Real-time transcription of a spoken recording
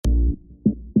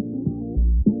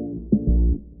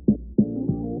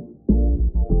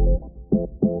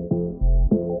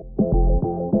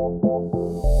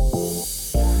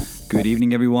Good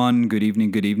evening, everyone. Good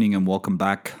evening, and welcome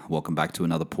back. Welcome back to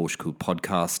another Porsche Cool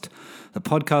podcast, the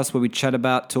podcast where we talk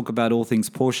about all things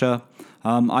Porsche.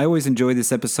 I always enjoy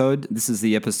this episode. This is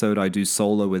the episode I do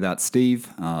solo without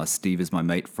Steve. Steve is my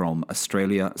mate from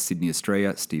Australia, Sydney,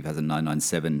 Australia. Steve has a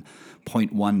 997.1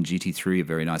 GT3, a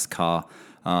very nice car.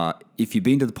 If you've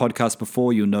been to the podcast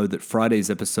before, you'll know that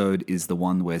Friday's episode is the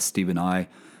one where Steve and I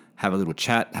have a little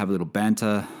chat, have a little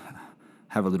banter,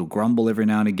 have a little grumble every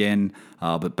now and again,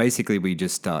 but basically we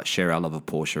just share our love of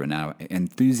Porsche and our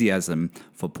enthusiasm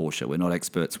for Porsche. We're not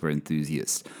experts, we're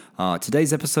enthusiasts.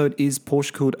 Today's episode is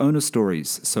Porsche Cooled Owner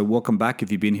Stories. So welcome back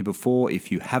if you've been here before. If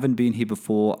you haven't been here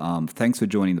before, thanks for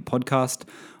joining the podcast.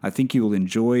 I think you will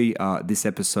enjoy this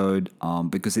episode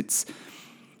because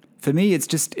for me, it's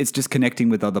just connecting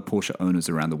with other Porsche owners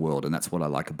around the world, and that's what I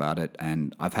like about it.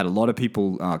 And I've had a lot of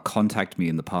people contact me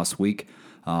in the past week.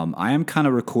 I am kind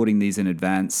of recording these in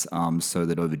advance so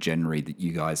that over January that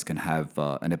you guys can have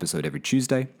an episode every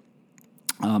Tuesday.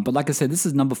 But like I said, this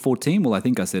is number 14. Well, I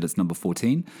think I said it's number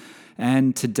 14.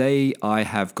 And today I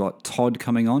have got Todd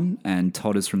coming on, and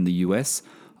Todd is from the US.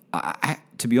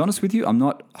 To be honest with you, I'm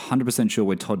not 100% sure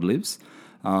where Todd lives.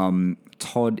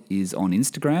 Todd is on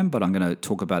Instagram, but I'm going to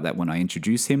talk about that when I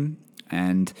introduce him.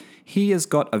 And he has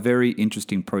got a very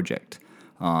interesting project.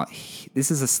 This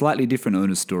is a slightly different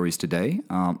owner stories today.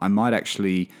 I might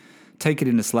actually take it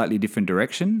in a slightly different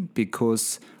direction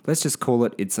because let's just call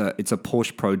it's a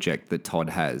Porsche project that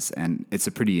Todd has, and it's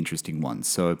a pretty interesting one.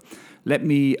 So let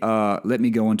me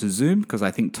go onto Zoom because I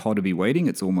think Todd will be waiting.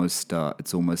 It's almost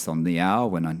on the hour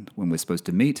when we're supposed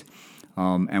to meet.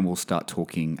 And we'll start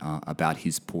talking about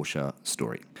his Porsche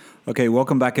story. Okay,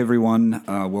 welcome back, everyone.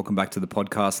 Welcome back to the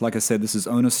podcast. Like I said, this is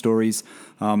Owner Stories.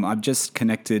 I've just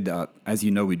connected. As you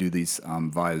know, we do these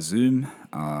via Zoom.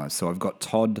 So I've got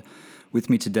Todd with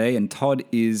me today, and Todd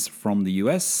is from the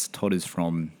US. Todd is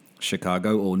from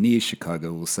Chicago, or near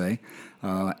Chicago, we'll say.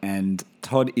 And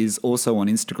Todd is also on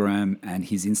Instagram, and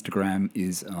his Instagram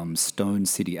is Stone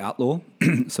City Outlaw.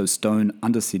 So Stone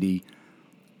 _city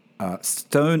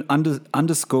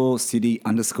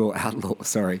 _outlaw.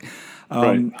 Sorry.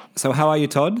 Right. So how are you,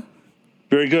 Todd?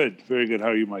 Very good. Very good. How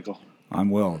are you, Michael? I'm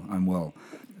well.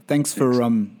 Thanks for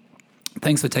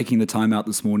taking the time out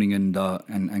this morning and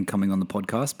coming on the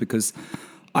podcast, because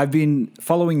I've been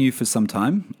following you for some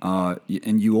time,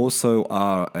 and you also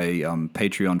are a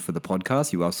Patreon for the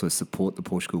podcast. You also support the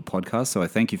Porsche Cool podcast, so I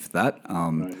thank you for that.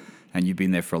 Right. And you've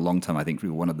been there for a long time. I think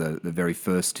you were one of the very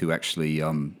first to actually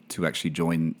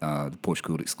join the Porsche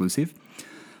Cooled exclusive.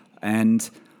 And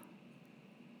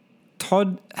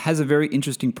Todd has a very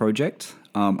interesting project.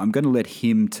 I'm going to let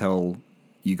him tell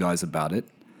you guys about it.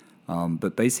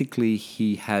 But basically,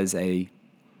 he has a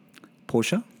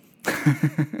Porsche,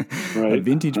 right, a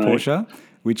vintage Porsche,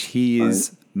 which he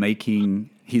is making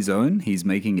his own. He's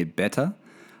making it better.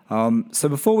 So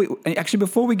before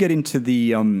we get into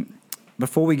the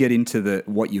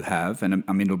what you have, and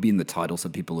I mean it'll be in the title so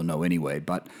people will know anyway.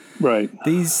 But right,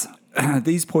 these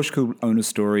Porsche Cool Owner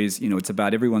Stories, it's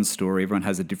about everyone's story. Everyone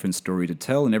has a different story to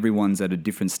tell, and everyone's at a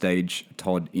different stage,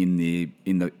 Todd, in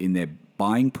their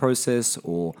buying process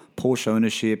or Porsche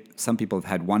ownership. Some people have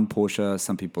had one Porsche.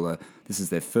 Some people this is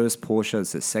their first Porsche.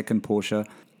 It's their second Porsche.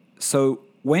 So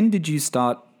when did you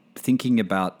start thinking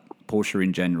about Porsche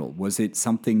in general? Was it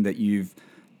something that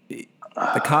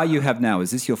the car you have now,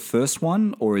 is this your first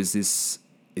one, or is this?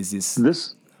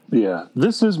 Yeah,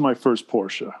 this is my first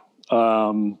Porsche.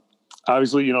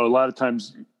 Obviously, a lot of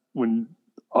times when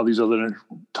all these other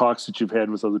talks that you've had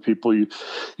with other people, you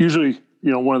usually,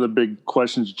 one of the big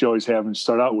questions that you always have and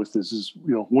start out with is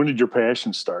when did your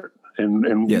passion start,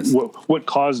 and yes. what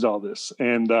caused all this?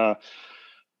 And I'm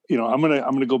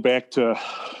gonna go back to,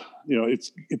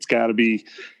 it's got to be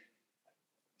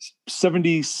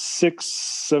 76,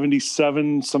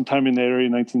 77, sometime in that area,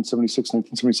 1976,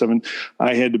 1977.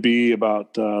 I had to be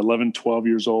about 11, 12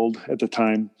 years old at the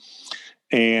time.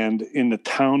 And in the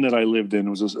town that I lived in, it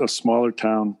was a smaller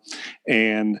town,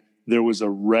 and there was a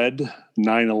red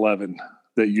 911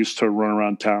 that used to run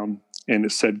around town, and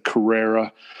it said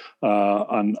Carrera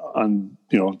on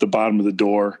the bottom of the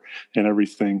door and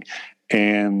everything.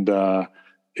 And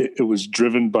it was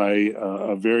driven by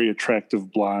a very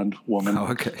attractive blonde woman. Oh,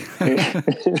 okay.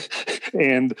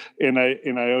 and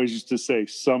I always used to say,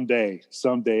 someday,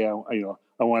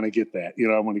 I want to get that.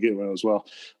 I want to get one as well.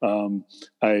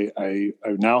 I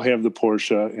now have the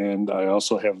Porsche, and I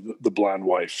also have the blonde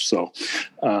wife. So,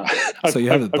 so you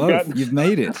have both. You've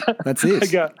made it. That's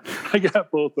it. I got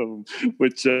both of them,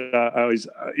 which I always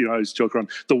joke around.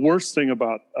 The worst thing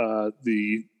about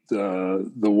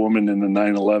the woman in the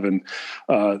 911,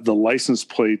 the license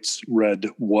plates read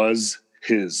was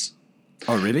his.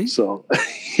 Oh, really? So,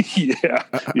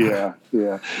 yeah.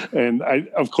 And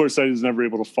of course, I was never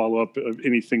able to follow up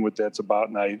anything what that's about,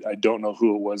 and I don't know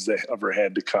who it was that ever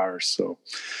had the car. So,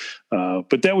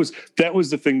 but that was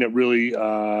the thing that really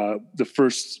the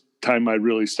first time I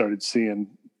really started seeing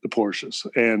the Porsches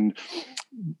and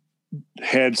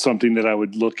had something that I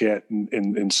would look at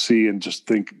and see and just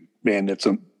think, man, that's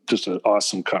just an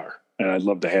awesome car, and I'd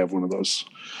love to have one of those.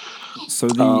 So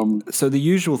the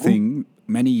usual thing,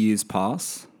 many years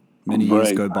pass, many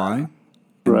years go by,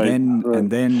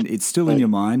 and then it's still in your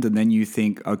mind, and then you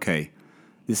think, okay,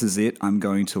 this is it. I'm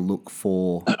going to look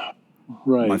for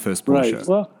my first Porsche. Right.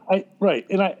 Well,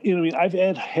 and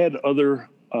I've had other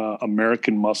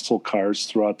American muscle cars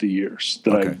throughout the years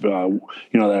that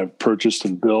that I've purchased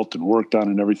and built and worked on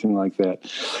and everything like that.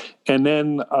 And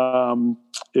then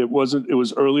it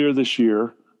was earlier this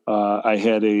year. I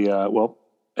had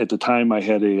at the time I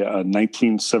had a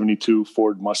 1972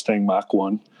 Ford Mustang Mach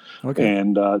 1. Okay.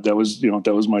 And that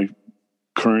was my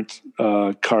current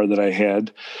car that I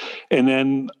had. And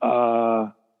then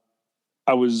I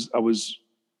was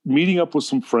meeting up with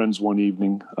some friends one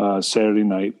evening, Saturday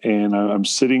night, and I'm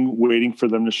sitting waiting for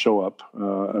them to show up.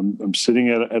 I'm sitting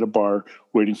at a bar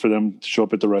waiting for them to show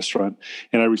up at the restaurant,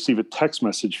 and I receive a text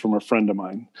message from a friend of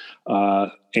mine,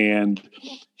 and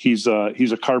he's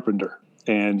a carpenter,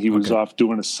 and he was off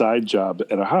doing a side job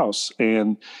at a house,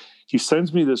 and he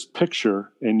sends me this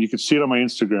picture, and you can see it on my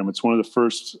Instagram. It's one of the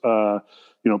first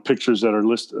pictures that are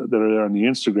there on the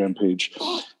Instagram page,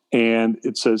 and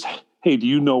it says, "Hey, do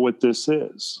you know what this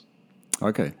is?"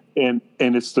 Okay. And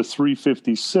it's the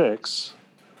 356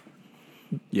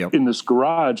 in this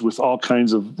garage with all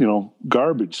kinds of,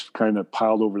 garbage kind of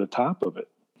piled over the top of it.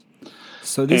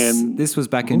 So this was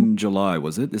back in July,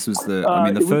 was it? This was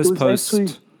the first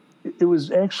post. It was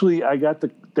actually,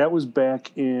 that was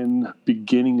back in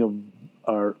beginning of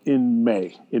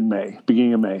May,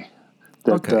 beginning of May.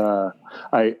 That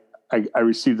I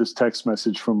received this text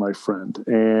message from my friend,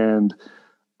 and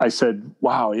I said,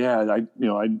 "Wow, yeah, I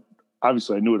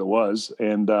obviously I knew what it was,"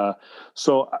 and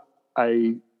so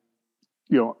I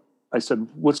said,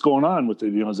 "What's going on with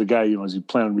it? As a guy, is he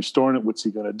planning on restoring it? What's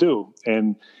he going to do?"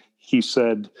 And he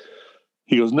goes,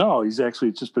 "No, it's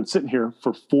just been sitting here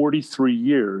for 43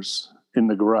 years in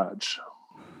the garage."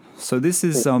 So this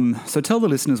is so tell the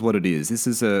listeners what it is. This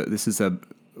is a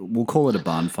we'll call it a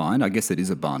barn find. I guess it is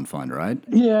a barn find, right?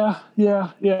 Yeah.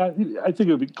 I think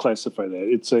it would be classify that.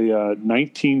 It's a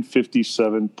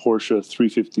 1957 Porsche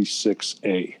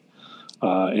 356A,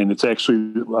 and it's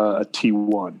actually a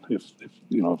T1. If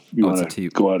you want to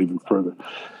go out even further,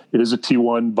 it is a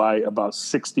T1 by about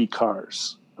 60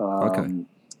 cars.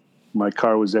 My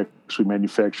car was actually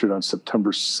manufactured on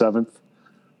September 7th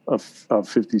of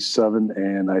 57,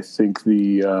 and I think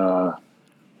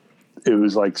it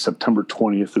was like September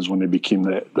 20th is when they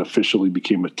officially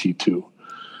became a T2.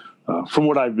 From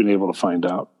what I've been able to find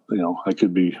out, I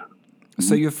could be.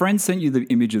 So your friend sent you the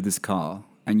image of this car,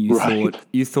 and you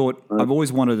thought I've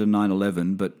always wanted a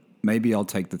 911, but maybe I'll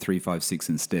take the 356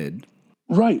 instead.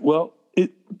 Right. Well,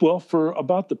 for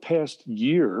about the past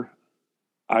year,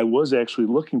 I was actually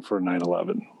looking for a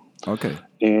 911. Okay.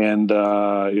 And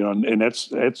and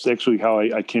that's actually how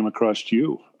I came across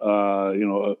you.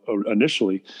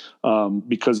 Initially,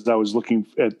 because I was looking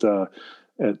at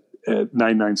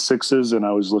 996s and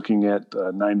I was looking at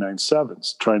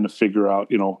 997s, trying to figure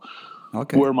out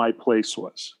where my place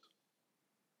was,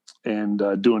 and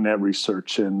doing that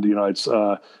research. And it's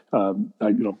like I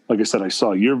said, I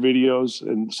saw your videos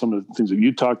and some of the things that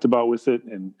you talked about with it,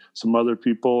 and some other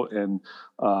people, and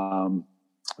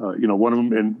one of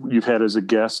them, and you've had as a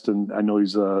guest, and I know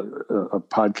he's a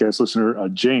podcast listener,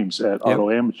 James at Auto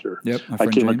Amateur. Yep, my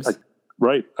friend James.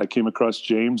 I came across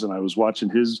James, and I was watching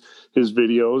his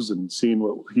videos and seeing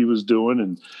what he was doing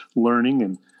and learning,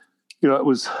 and it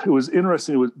was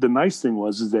interesting. The nice thing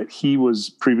is that he was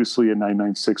previously a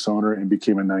 996 owner and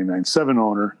became a 997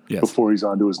 owner before he's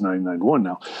on to his 991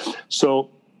 now. So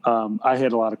I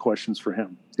had a lot of questions for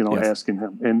him, asking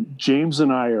him. And James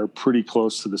and I are pretty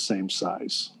close to the same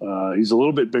size. He's a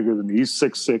little bit bigger than me. He's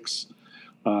 6'6".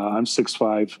 I'm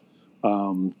 6'5".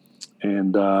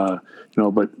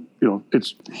 But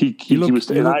it's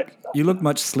you look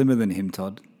much slimmer than him,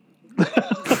 Todd.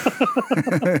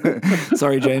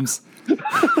 Sorry, James.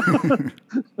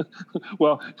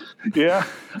 Well, yeah,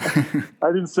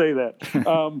 I didn't say that.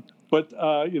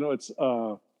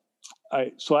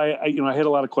 I had a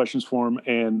lot of questions for him,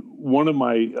 and one of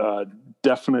my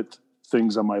definite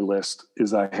things on my list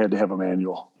is I had to have a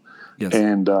manual. Yes.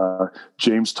 And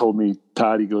James told me,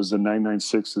 Todd, he goes, the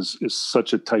 996 is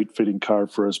such a tight fitting car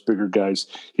for us bigger guys.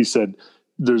 He said,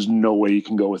 there's no way you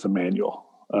can go with a manual.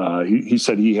 He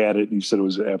said he had it. And he said it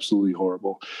was absolutely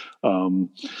horrible.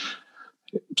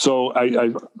 So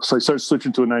I started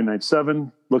switching to a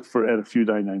 997, looked at a few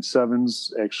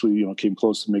 997s, actually, came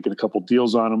close to making a couple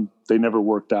deals on them. They never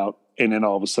worked out. And then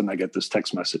all of a sudden I get this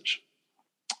text message.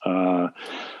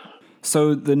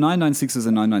 So the 996s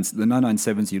and the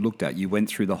 997s you looked at, you went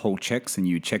through the whole checks and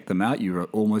you checked them out. You were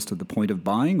almost at the point of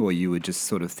buying, or you were just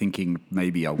sort of thinking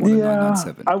maybe I want a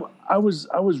 997. I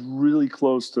was really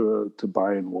close to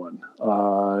buying one,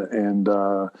 and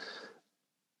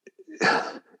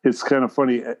it's kind of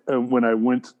funny when I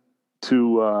went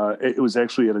to. It was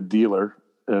actually at a dealer,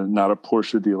 not a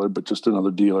Porsche dealer, but just another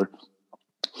dealer.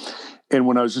 And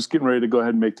when I was just getting ready to go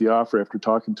ahead and make the offer after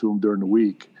talking to him during the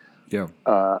week. Yeah.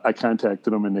 I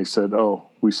contacted them and they said, "Oh,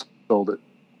 we sold it."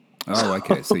 Oh,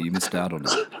 okay. So you missed out on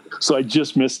it. So I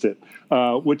just missed it,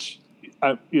 which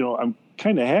I'm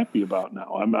kind of happy about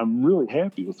now. I'm really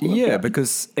happy with what I've got.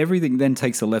 Because everything then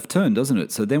takes a left turn, doesn't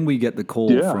it? So then we get the call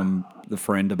from the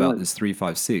friend about this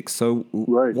 356. So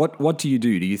what do you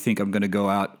do? Do you think I'm going to go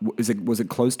out? Was it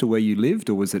close to where you lived,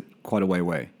 or was it quite a way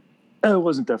away? It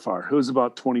wasn't that far. It was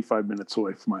about 25 minutes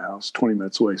away from my house, 20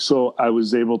 minutes away. So I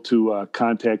was able to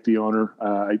contact the owner.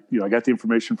 I got the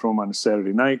information from him on a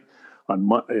Saturday night. On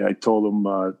Monday, I told him,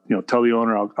 tell the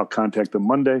owner I'll contact them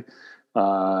Monday.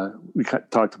 We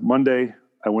talked Monday.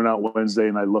 I went out Wednesday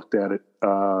and I looked at it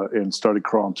and started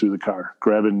crawling through the car,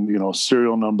 grabbing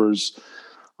serial numbers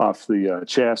off the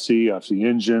chassis, off the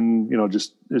engine,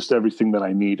 just everything that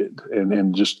I needed,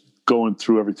 and just going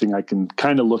through everything I can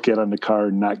kind of look at on the car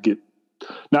and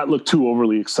not look too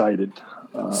overly excited.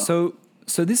 So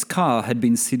this car had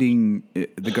been sitting,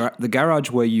 the garage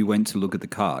where you went to look at the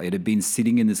car, it had been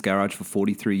sitting in this garage for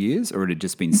 43 years, or it had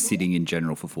just been sitting in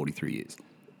general for 43 years?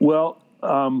 Well,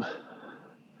 I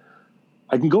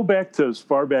can go back to as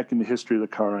far back in the history of the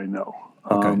car I know.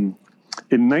 Okay.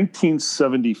 In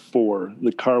 1974,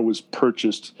 the car was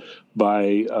purchased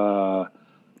by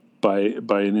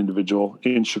an individual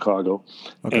in Chicago,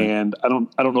 and I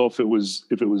don't know if it was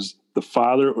the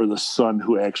father or the son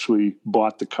who actually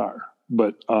bought the car,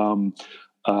 but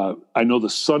I know the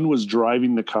son was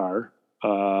driving the car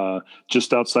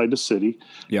just outside the city,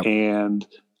 and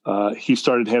he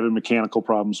started having mechanical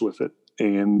problems with it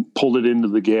and pulled it into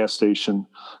the gas station,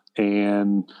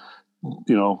 and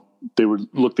the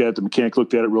mechanic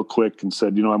looked at it real quick and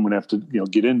said, I'm going to have to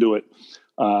get into it.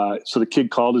 So the kid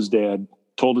called his dad,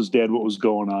 told his dad what was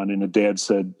going on, and the dad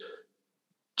said,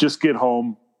 "Just get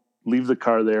home, leave the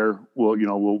car there.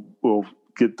 We'll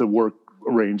get the work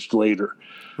arranged later."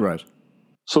 Right.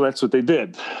 So that's what they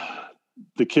did.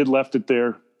 The kid left it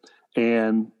there,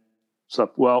 and it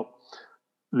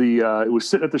was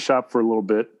sitting at the shop for a little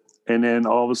bit, and then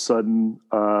all of a sudden,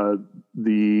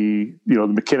 the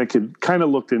mechanic had kind of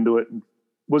looked into it, and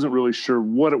wasn't really sure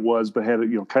what it was, but had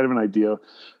kind of an idea.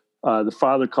 The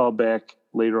father called back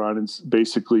later on and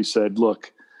basically said,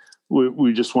 "Look,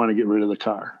 we just want to get rid of the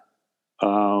car."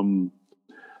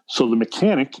 So the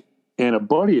mechanic and a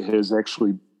buddy of his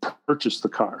actually purchased the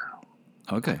car.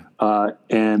 Okay.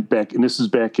 And this is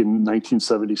back in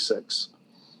 1976.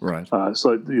 Right.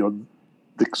 So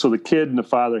the kid and the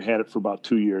father had it for about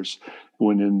 2 years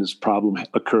when this problem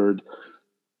occurred.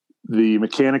 The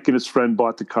mechanic and his friend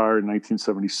bought the car in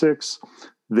 1976.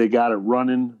 They got it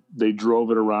running. They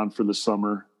drove it around for the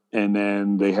summer, and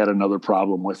then they had another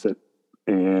problem with it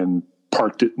and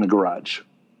parked it in the garage.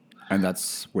 And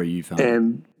that's where you found it.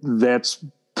 And that's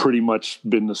pretty much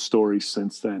been the story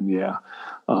since then. Yeah.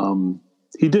 The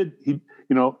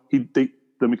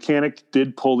mechanic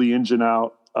did pull the engine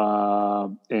out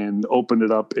and opened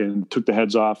it up and took the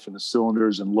heads off and the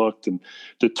cylinders and looked and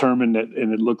determined that,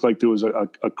 and it looked like there was a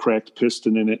cracked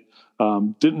piston in it.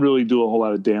 Didn't really do a whole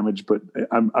lot of damage, but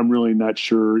I'm really not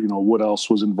sure, what else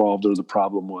was involved or the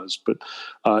problem was. But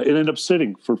it ended up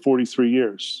sitting for 43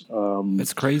 years.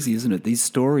 It's crazy, isn't it? These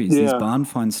stories, these barn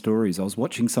find stories. I was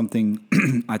watching something,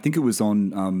 I think it was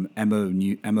on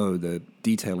Ammo, the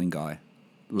detailing guy,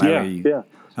 Larry. Yeah.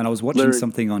 And I was watching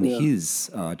something on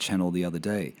his channel the other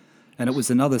day, and it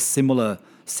was another similar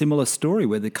story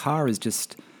where the car is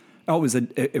just.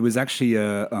 It was actually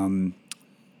a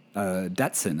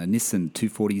Datsun, a Nissan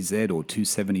 240Z or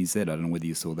 270Z. I don't know whether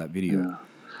you saw that video. Yeah.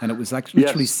 And it was actually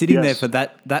literally sitting there for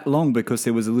that long because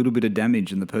there was a little bit of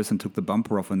damage and the person took the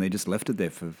bumper off and they just left it there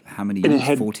for how many years?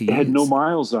 40 years. It had no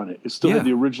miles on it. It still had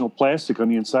the original plastic on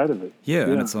the inside of it. Yeah.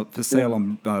 And it's for sale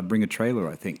on Bring a Trailer,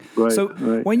 I think. Right, so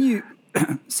when you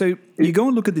go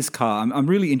and look at this car, I'm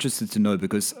really interested to know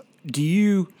because do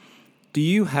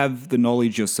you have the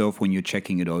knowledge yourself when you're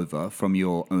checking it over from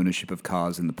your ownership of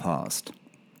cars in the past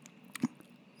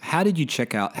How did you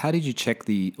check out? How did you check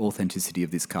the authenticity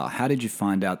of this car? How did you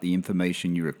find out the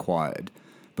information you required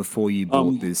before you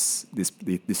bought this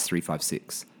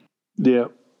 356? Yeah.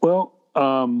 Well,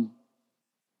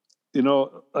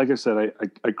 like I said,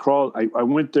 I crawled. I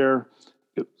went there.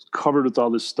 It was covered with all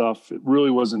this stuff. It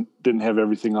really didn't have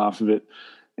everything off of it.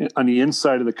 On the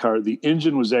inside of the car, the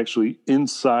engine was actually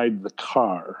inside the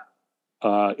car,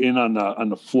 in on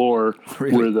the floor.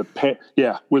 Really?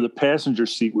 where the passenger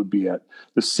seat would be at.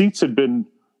 The seats had been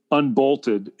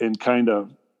unbolted and kind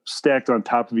of stacked on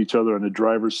top of each other on the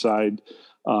driver's side.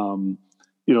 And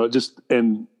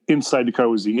inside the car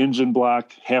was the engine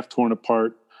block, half torn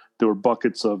apart. There were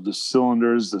buckets of the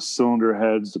cylinders, the cylinder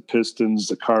heads, the pistons,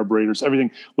 the carburetors. Everything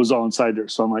was all inside there.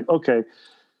 So I'm like, okay,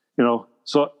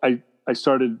 so I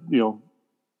started,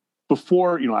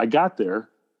 before, I got there,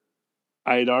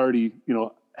 I had already,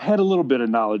 had a little bit of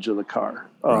knowledge of the car.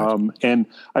 Right. And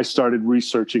I started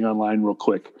researching online real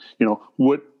quick.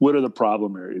 What are the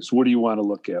problem areas? What do you want to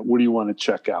look at? What do you want to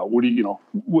check out?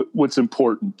 What's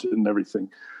important and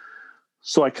everything.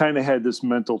 So I kind of had this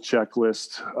mental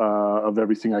checklist of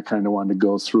everything I kind of wanted to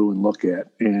go through and look at.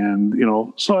 And,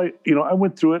 so I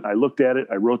went through it. I looked at it.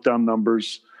 I wrote down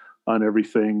numbers on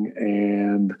everything.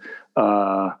 And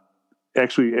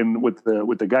what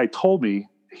the guy told me,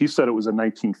 he said it was a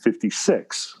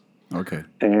 1956. Okay.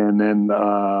 And then,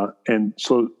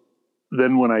 so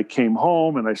then when I came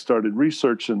home and I started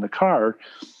researching the car,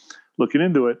 looking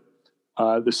into it,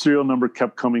 the serial number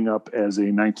kept coming up as a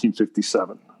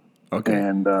 1957. Okay.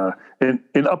 And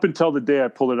up until the day I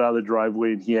pulled it out of the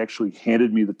driveway and he actually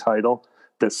handed me the title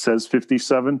that says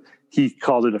 57, he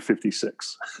called it a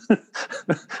 56.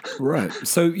 Right.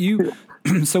 So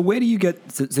so where do you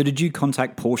get? So did you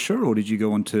contact Porsche, or did you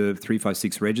go onto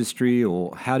 356 registry,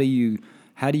 or how do you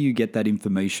get that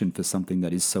information for something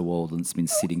that is so old and it's been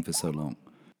sitting for so long?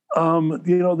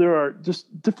 There are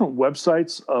just different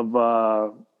websites of.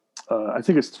 I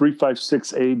think it's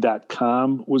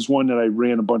 356a.com was one that I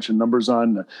ran a bunch of numbers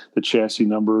on, the chassis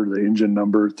number, the engine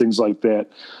number, things like that.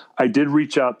 I did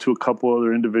reach out to a couple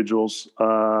other individuals.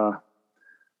 I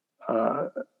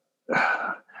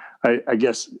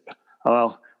guess,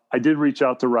 I did reach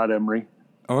out to Rod Emery.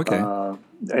 Oh, okay.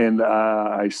 And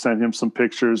I sent him some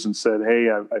pictures and said, hey,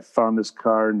 I found this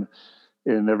car and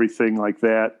everything like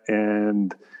that.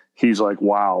 And he's like,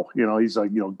 wow, he's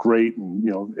like, great. And,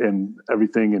 and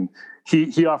everything. And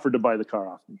he offered to buy the car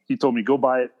off me. He told me, go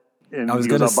buy it. And I was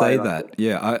going to say that.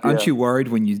 Yeah. Aren't you worried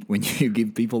when you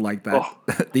give people like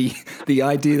that, the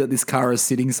idea that this car is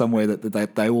sitting somewhere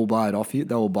that they will buy it off you?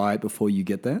 They will buy it before you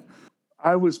get there?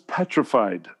 I was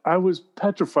petrified. That, I went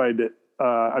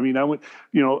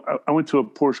to a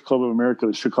Porsche Club of America,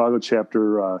 the Chicago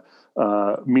chapter,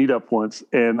 meetup once,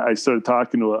 and I started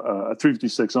talking to a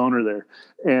 356 owner there,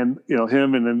 and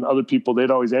him and then other people,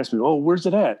 they'd always ask me, oh, where's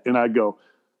it at? And I'd go,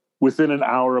 within an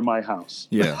hour of my house.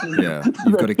 Yeah.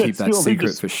 You've got to keep that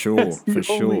secret for sure. For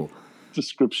sure.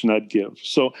 Description I'd give.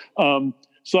 So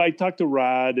I talked to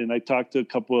Rod and I talked to a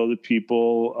couple other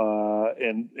people,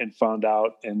 and found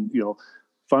out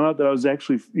that I was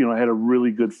actually, I had a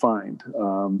really good find.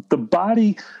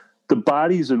 The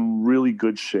body's in really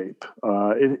good shape.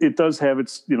 It does have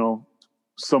its,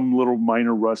 some little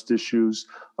minor rust issues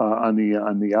on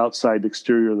the outside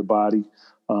exterior of the body.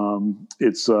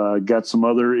 It's got some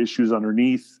other issues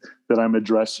underneath that I'm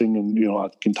addressing, and I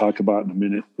can talk about in a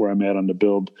minute where I'm at on the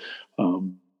build.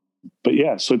 But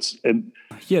yeah, so it's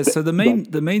so the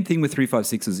main thing with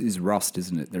 356s is rust,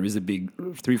 isn't it? There is a big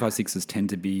 356s tend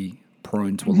to be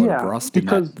prone to a lot of rust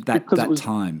because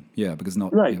time. Yeah, because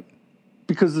not right. Yeah.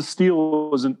 Because the steel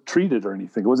wasn't treated or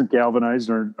anything. It wasn't galvanized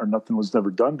or nothing was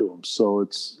ever done to them. So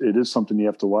it is something you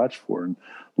have to watch for. And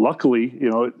luckily,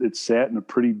 it sat in a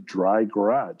pretty dry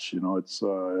garage, and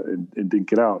didn't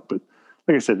get out. But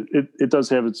like I said, it does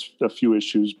have a few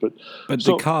issues, but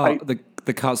so the car,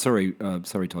 sorry,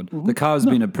 Todd. Mm-hmm. The car has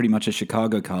been pretty much a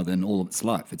Chicago car then all of its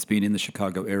life. It's been in the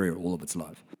Chicago area all of its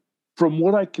life. From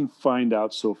what I can find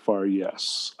out so far,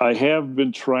 yes. I have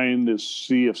been trying to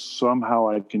see if somehow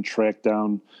I can track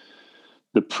down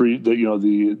the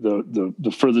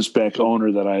furthest back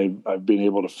owner that I've been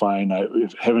able to find. I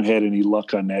haven't had any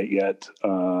luck on that yet.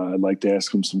 I'd like to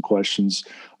ask him some questions,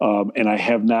 and I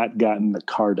have not gotten the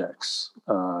Cardex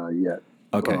yet.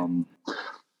 Okay,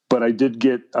 but I did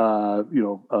get from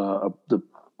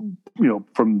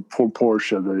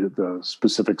Porsche the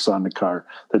specifics on the car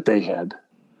that they had.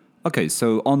 Okay,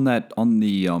 so on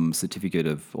the certificate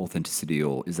of authenticity,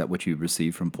 or is that what you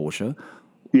received from Porsche?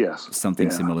 Yes. Something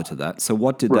similar to that. So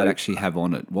what did that actually have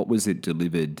on it? What was it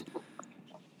delivered?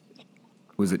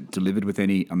 was it delivered with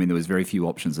any? I mean, there was very few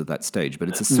options at that stage, but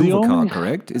it's a The silver car, only-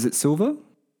 correct? Is it silver?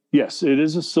 Yes, it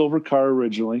is a silver car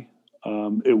originally.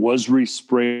 It was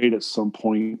resprayed at some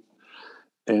point,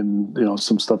 and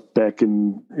some stuff back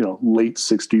in late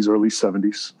 '60s, early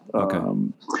 '70s. Okay.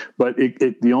 But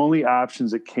the only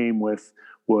options it came with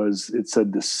was, it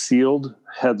said the sealed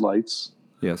headlights,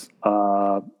 Yes.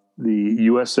 the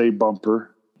USA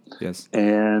bumper, Yes.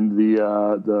 and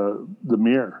the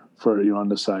mirror for on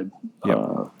the side.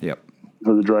 Yep.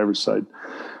 For the driver's side,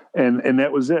 and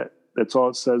that was it. That's all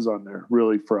it says on there,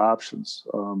 really, for options.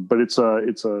 But it's a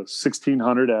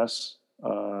 1600S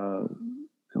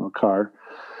car.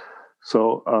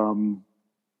 So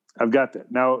I've got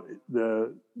that. Now,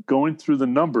 going through the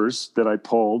numbers that I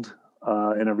pulled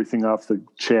and everything off the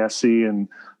chassis and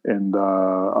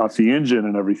off the engine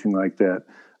and everything like that,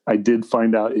 I did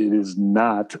find out it is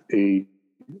not a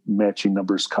matching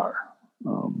numbers car.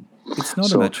 It's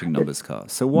not a matching numbers car.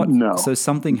 So what? No. So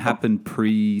something happened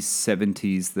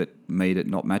pre-70s that made it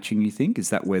not matching, you think? Is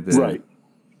that where the...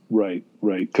 Right.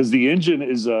 Because the engine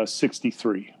is a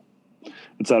 63.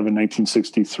 It's out of a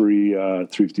 1963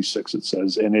 356, it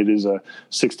says, and it is a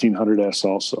 1600S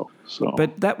also. So,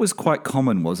 but that was quite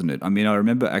common, wasn't it? I mean, I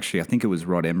remember actually, I think it was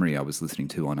Rod Emery I was listening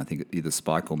to on, I think either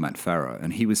Spike or Matt Farah,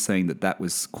 and he was saying that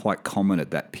was quite common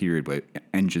at that period where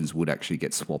engines would actually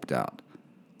get swapped out.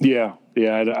 Yeah,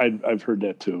 I've heard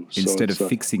that too. Instead of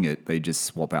fixing it, they just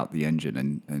swap out the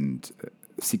engine, and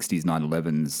 60s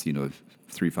 911s,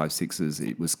 356s,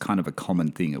 it was kind of a common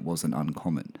thing. It wasn't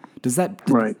uncommon.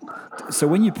 Right. So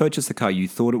when you purchased the car, you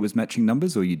thought it was matching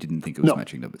numbers, or you didn't think it was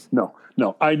matching numbers? No.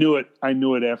 I knew it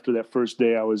after that first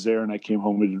day I was there, and I came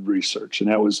home and did research, and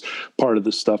that was part of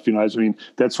the stuff. That's when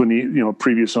the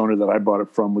previous owner that I bought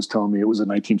it from was telling me it was a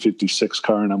 1956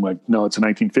 car, and I'm like, no, it's a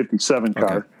 1957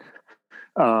 car. Okay.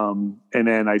 And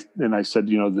then I said,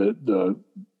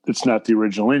 it's not the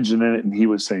original engine in it. And he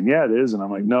was saying, yeah, it is. And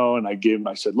I'm like, no. And I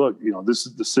said, look, this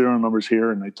is the serial numbers here.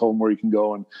 And I told him where you can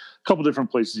go and a couple different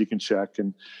places you can check,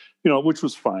 and, which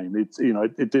was fine. It's,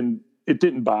 it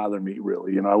didn't bother me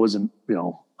really. I wasn't,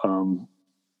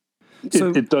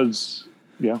 it does.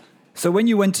 Yeah. So when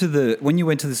you went to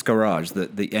this garage,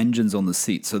 the engine's on the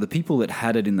seat. So the people that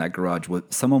had it in that garage,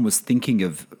 someone was thinking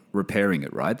of repairing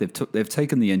it, right? They've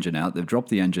taken the engine out, they've dropped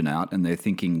the engine out, and they're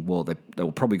thinking, well, they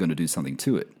were probably going to do something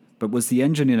to it. But was the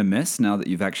engine in a mess now that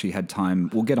you've actually had time?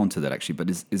 We'll get onto that actually. But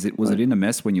was it in a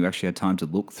mess when you actually had time to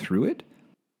look through it?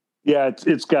 Yeah,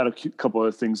 it's got a couple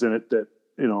of things in it that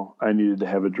I needed to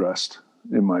have addressed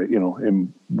in my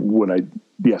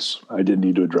yes, I did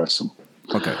need to address them.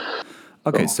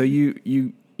 Okay, so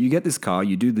you get this car,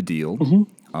 you do the deal.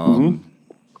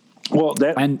 Well,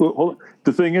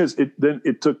 the thing is,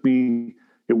 it took me.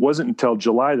 It wasn't until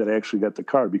July that I actually got the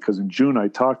car, because in June I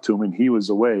talked to him and he was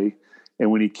away,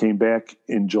 and when he came back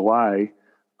in July,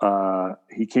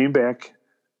 he came back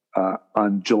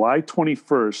on July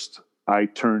 21st. I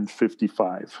turned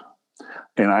 55,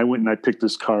 and I went and I picked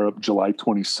this car up July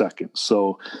 22nd.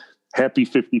 So. Happy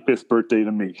 55th birthday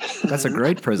to me. That's a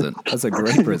great present.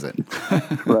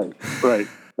 Right.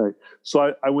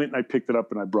 So I went and I picked it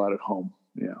up and I brought it home.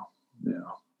 Yeah.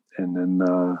 And then.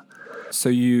 So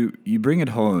you bring it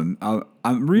home.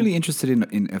 I'm really interested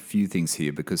in a few things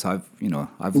here, because I've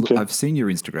seen your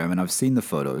Instagram and I've seen the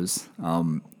photos.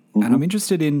 And I'm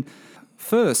interested in,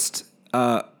 first,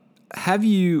 have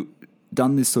you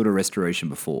done this sort of restoration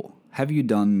before? Have you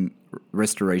done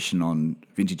restoration on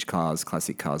vintage cars,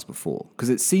 classic cars before? Because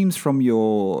it seems from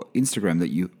your Instagram that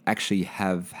you actually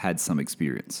have had some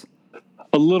experience.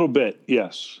 A little bit,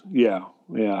 yes. Yeah.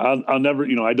 I'll never,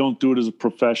 I don't do it as a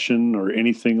profession or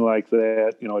anything like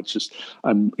that. It's just,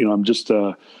 I'm just,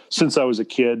 since I was a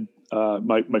kid,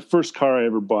 my first car I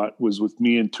ever bought was with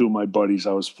me and two of my buddies.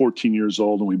 I was 14 years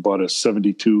old, and we bought a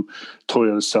 72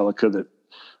 Toyota Celica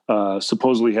that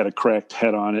supposedly had a cracked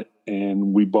head on it,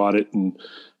 and we bought it and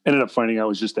ended up finding out it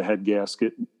was just a head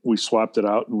gasket. We swapped it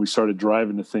out and we started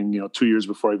driving the thing. 2 years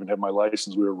before I even had my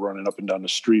license, we were running up and down the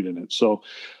street in it. So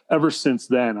ever since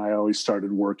then, I always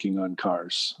started working on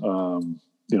cars,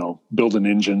 building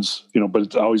engines, but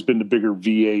it's always been the bigger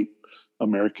V8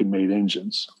 American-made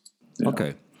engines. Yeah.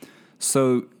 Okay.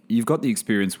 So you've got the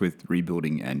experience with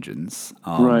rebuilding engines.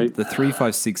 Right. The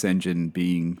 356 engine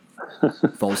being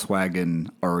Volkswagen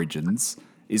Origins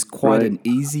is quite an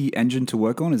easy engine to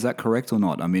work on. Is that correct or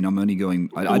not? I mean, I'm only going.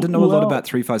 I don't know a lot about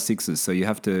 356s, so you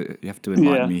have to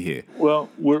enlighten me here. Well,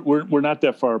 we're not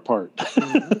that far apart.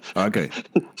 Okay.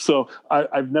 So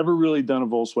I've never really done a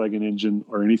Volkswagen engine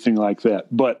or anything like that,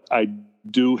 but I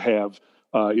do have,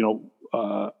 I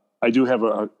do have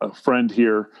a friend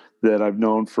here that I've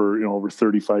known for over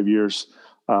 35 years.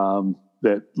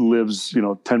 that lives,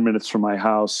 10 minutes from my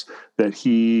house, that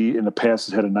he in the past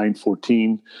has had a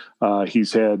 914.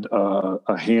 He's had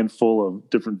a handful of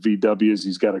different VWs.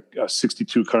 He's got a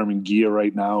 62 Karmann Ghia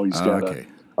right now. He's got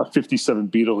a 57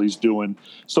 Beetle he's doing.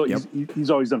 So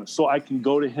he's always done it. So I can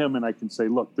go to him and I can say,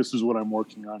 look, this is what I'm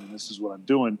working on and this is what I'm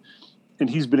doing. And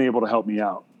he's been able to help me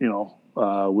out,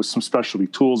 with some specialty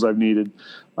tools I've needed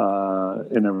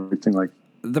and everything like that.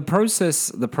 The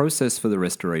process for the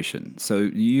restoration. So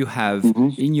you have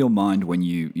in your mind when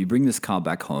you bring this car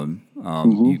back home,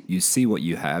 you see what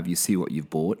you have, you see what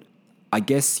you've bought. I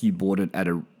guess you bought it at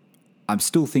I'm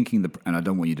still thinking and I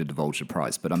don't want you to divulge the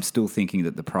price, but I'm still thinking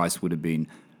that the price would have been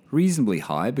reasonably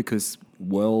high because,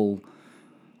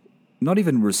 not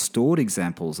even restored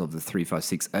examples of the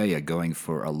 356A are going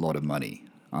for a lot of money,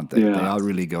 aren't they? Yeah. They are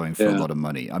really going for a lot of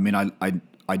money. I mean,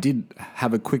 I did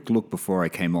have a quick look before I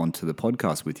came on to the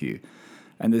podcast with you,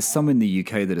 and there's some in the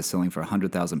UK that are selling for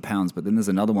 £100,000, but then there's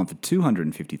another one for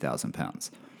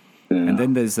 £250,000, and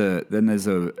then there's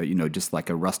a just like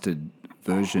a rusted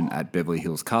version at Beverly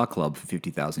Hills Car Club for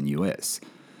 $50,000 US.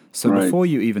 So before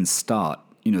you even start,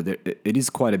 it is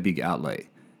quite a big outlay,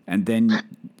 and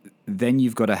then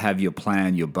you've got to have your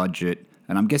plan, your budget,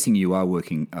 and I'm guessing you are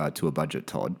working to a budget,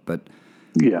 Todd. But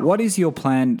what is your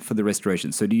plan for the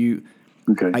restoration? So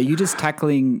are you just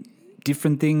tackling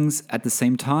different things at the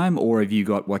same time, or have you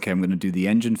got, I'm going to do the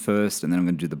engine first and then I'm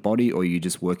going to do the body, or are you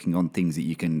just working on things that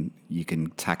you can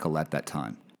tackle at that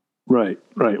time? Right.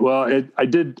 Well, I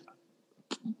did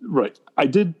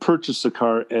purchase a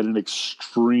car at an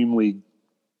extremely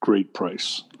great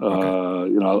price.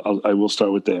 I will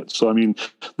start with that. So, I mean,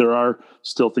 there are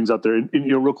still things out there and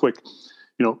real quick,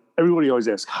 everybody always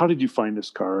asks, how did you find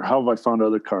this car? Or how have I found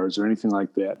other cars or anything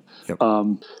like that? Yep.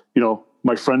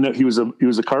 My friend, he was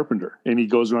a carpenter and he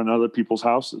goes around other people's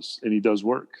houses and he does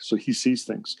work. So he sees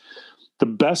things. The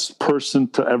best person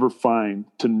to ever find,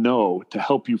 to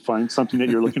help you find something that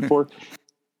you're looking for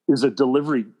is a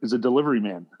delivery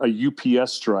man, a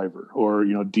UPS driver or,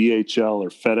 DHL or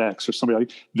FedEx or somebody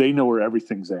like, they know where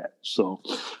everything's at. So,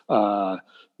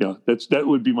 that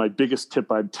would be my biggest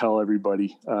tip I'd tell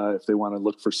everybody if they want to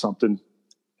look for something.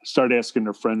 Start asking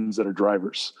their friends that are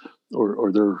drivers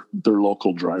or their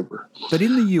local driver. But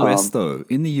in the US, though,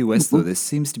 there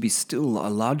seems to be still a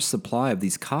large supply of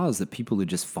these cars that people are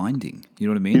just finding. You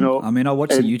know what I mean? I watch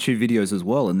the YouTube videos as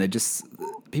well, and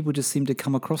people just seem to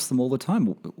come across them all the time.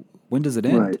 When does it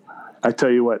end? Right. I tell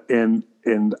you what, and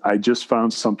I just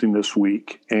found something this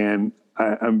week, and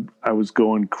I was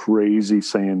going crazy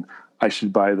saying, I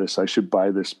should buy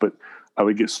this, but I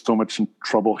would get so much in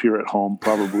trouble here at home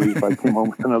probably if I came home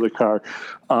with another car.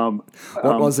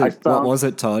 What was it? What was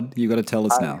it, Todd? You got to tell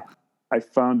us now. I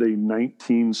found a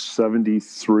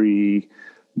 1973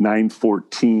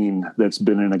 914 that's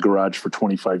been in a garage for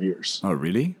 25 years. Oh,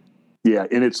 really? Yeah,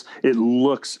 and it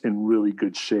looks in really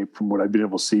good shape from what I've been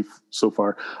able to see so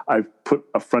far. I've put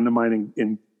a friend of mine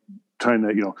in trying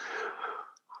to,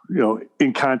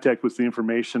 in contact with the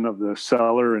information of the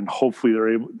seller, and hopefully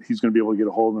he's going to be able to get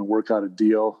a hold of him and work out a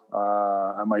deal.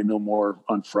 I might know more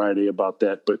on Friday about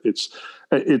that, but it's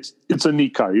a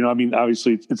neat car.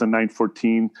 Obviously it's a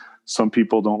 914. Some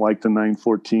people don't like the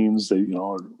 914s.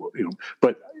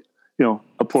 But a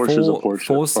Porsche is a Porsche.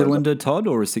 4-cylinder, Todd,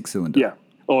 or a 6-cylinder? Yeah.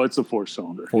 Oh, it's a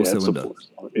 4-cylinder. Four-cylinder.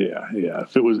 Yeah.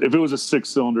 If it was a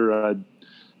 6-cylinder,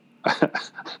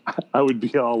 I would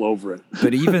be all over it.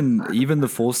 But even the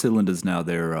 4-cylinders now,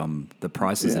 they're the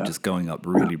prices are just going up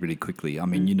really, really quickly. I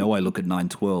mean, I look at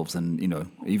 912s, and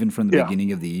even from the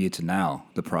beginning of the year to now,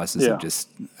 the prices have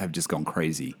just gone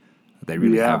crazy. They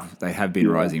really have. They have been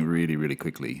rising really, really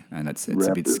quickly, and it's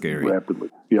a bit scary. Rapidly.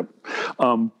 Yep.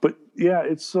 But yeah,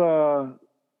 it's.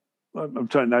 I'm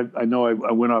trying. I know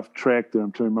I went off track there.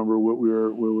 I'm trying to remember where we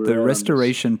were. The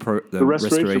restoration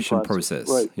process.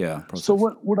 Right. Yeah. Process. So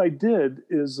what I did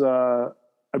is I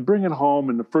bring it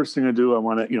home, and the first thing I do, I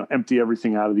want to empty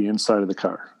everything out of the inside of the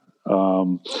car.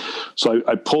 So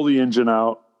I pull the engine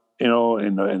out,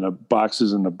 and the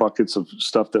boxes and the buckets of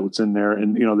stuff that was in there,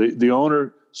 and the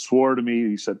owner swore to me.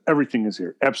 He said everything is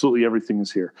here. Absolutely everything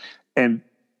is here, and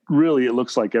really, it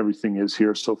looks like everything is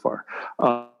here so far.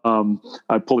 I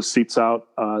pull the seats out.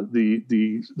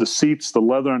 The seats, the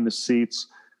leather on the seats,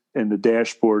 and the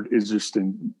dashboard is just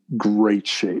in great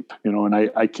shape. And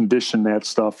I condition that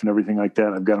stuff and everything like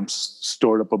that. I've got them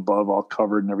stored up above, all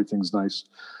covered, and everything's nice.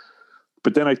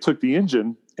 But then I took the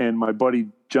engine, and my buddy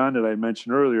John that I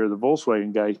mentioned earlier, the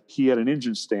Volkswagen guy, he had an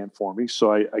engine stand for me.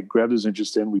 So I grabbed his engine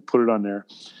stand. We put it on there.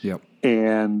 Yep.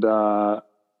 And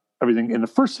everything. And the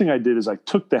first thing I did is I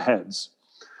took the heads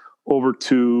over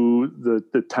to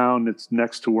the town that's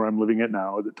next to where I'm living at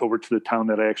now, over to the town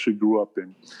that I actually grew up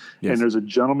in. Yes. And there's a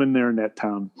gentleman there in that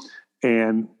town,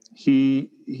 and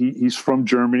he's from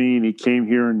Germany, and he came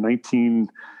here in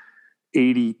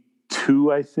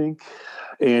 1982, I think.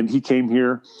 And he came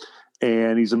here,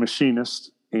 and he's a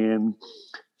machinist, and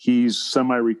he's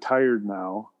semi-retired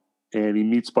now, and he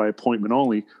meets by appointment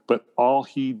only, but all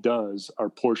he does are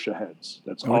Porsche heads.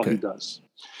 That's all he does.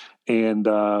 And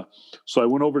so I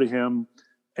went over to him,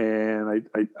 and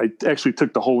I actually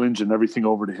took the whole engine, everything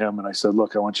over to him. And I said,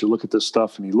 look, I want you to look at this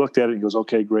stuff. And he looked at it and he goes,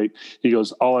 okay, great. He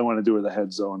goes, all I want to do are the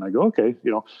heads though. And I go, okay,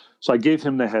 so I gave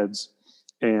him the heads,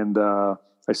 and I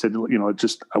said,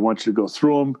 I want you to go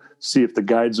through them, see if the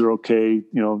guides are okay,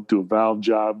 do a valve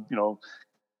job,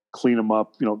 clean them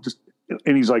up,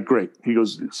 and he's like, great. He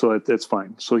goes, so that's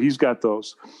fine. So he's got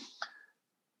those.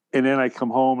 And then I come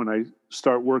home and I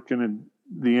start working in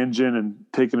the engine and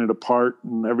taking it apart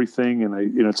and everything. And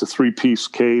it's a 3-piece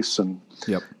case, and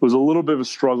it was a little bit of a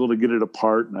struggle to get it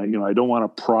apart. And I don't want to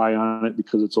pry on it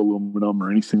because it's aluminum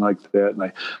or anything like that. And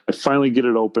I finally get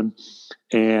it open,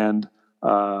 and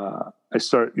I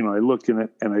start, I look in it,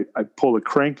 and I pull the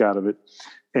crank out of it.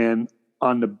 And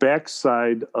on the back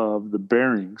side of the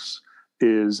bearings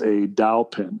is a dowel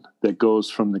pin that goes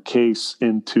from the case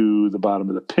into the bottom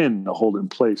of the pin to hold it in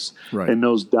place. Right. And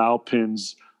those dowel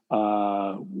pins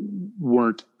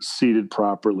weren't seated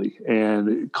properly, and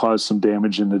it caused some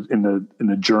damage in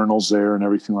the journals there and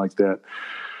everything like that.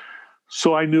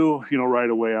 So I knew, right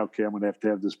away, okay, I'm going to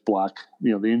have this block,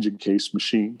 the engine case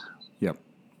machined. Yep.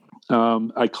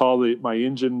 I call my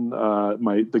engine,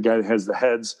 the guy that has the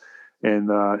heads, and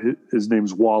his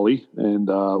name's Wally, and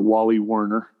Wally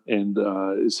Werner, and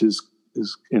is his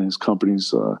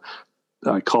company's.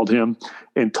 I called him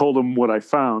and told him what I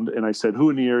found, and I said,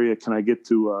 "Who in the area can I get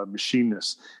to machine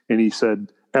this?" And he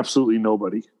said, "Absolutely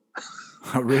nobody."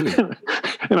 Oh, really?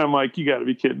 And I'm like, "You got to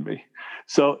be kidding me!"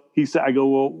 So he said, "I go,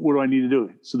 well, what do I need to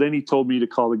do?" So then he told me to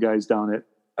call the guys down at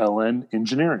LN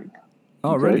Engineering.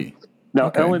 Oh, okay? Really? Now,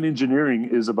 LN Engineering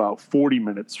is about 40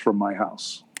 minutes from my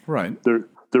house. Right. They're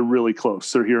really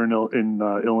close. They're here in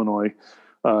Illinois,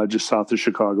 just south of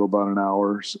Chicago, about an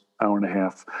hour and a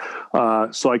half.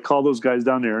 So I called those guys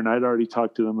down there, and I'd already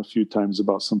talked to them a few times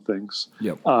about some things.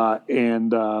 Yep.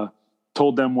 And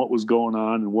told them what was going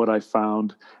on and what I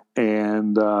found.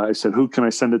 And I said, who can I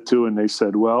send it to? And they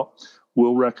said, well,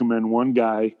 we'll recommend one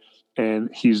guy,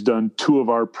 and he's done 2 of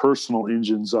our personal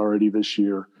engines already this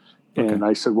year. And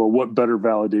I said, well, what better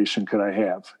validation could I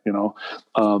have?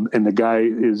 And the guy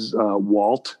is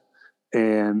Walt,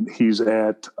 and he's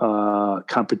at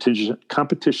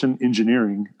Competition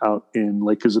Engineering out in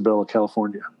Lake Isabella,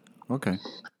 California. Okay.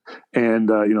 And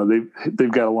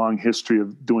they've got a long history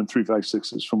of doing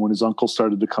 356s from when his uncle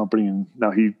started the company, and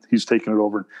now he's taken it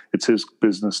over. It's his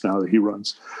business now that he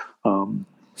runs.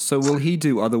 So will he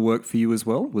do other work for you as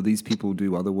well? Will these people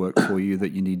do other work for you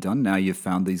that you need done? Now you've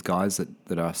found these guys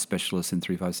that are specialists in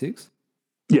 356?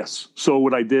 Yes. So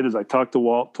what I did is I talked to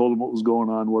Walt, told him what was going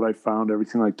on, what I found,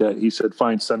 everything like that. He said,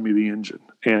 fine, send me the engine.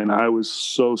 And I was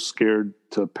so scared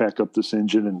to pack up this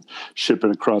engine and ship it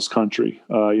across country.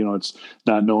 It's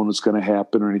not knowing what's going to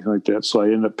happen or anything like that. So I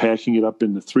ended up packing it up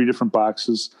into 3 different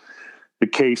boxes, the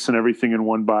case and everything in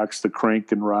one box, the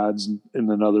crank and rods in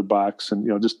another box,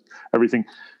 and, just everything.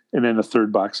 And then a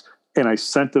third box. And I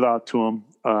sent it out to him,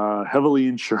 heavily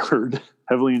insured.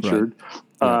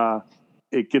 Right.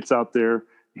 It gets out there.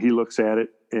 He looks at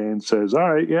it and says,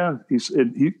 all right, yeah.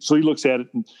 So he looks at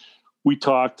it, and we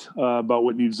talked about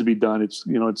what needs to be done. It's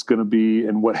going to be,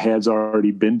 and what has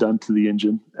already been done to the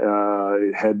engine.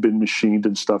 It had been machined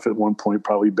and stuff at one point,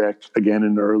 probably back again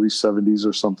in the early 70s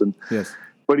or something. Yes.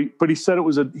 But he said it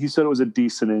was a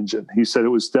decent engine. He said it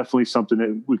was definitely something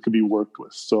that we could be worked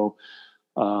with. So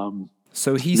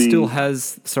he still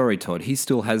has, sorry, Todd, he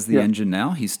still has the engine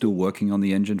now? He's still working on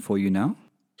the engine for you now?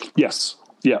 Yes.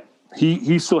 Yeah.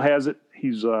 He still has it.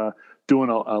 He's doing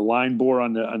a line bore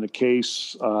on the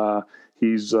case.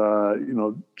 He's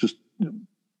just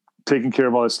taking care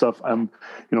of all this stuff. I'm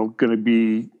going to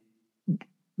be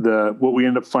what we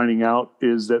end up finding out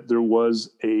is that there was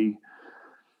the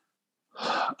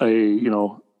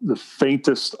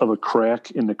faintest of a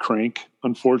crack in the crank,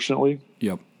 unfortunately.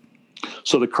 Yep.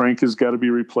 So the crank has got to be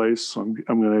replaced. So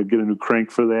I'm going to get a new crank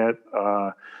for that.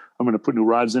 I'm going to put new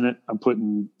rods in it. I'm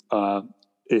putting,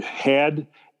 it had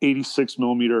 86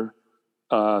 millimeter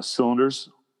cylinders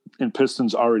and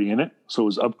pistons already in it. So it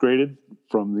was upgraded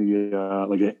from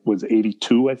it was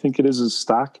 82, I think it is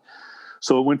stock.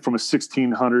 So it went from a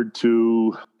 1600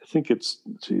 to, I think it's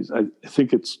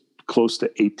close to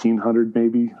 1800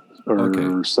 maybe. or Okay.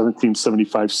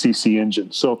 1775 cc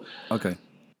engine. So Okay.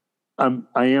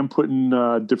 I am putting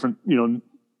different,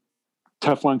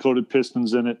 Teflon coated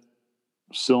pistons in it,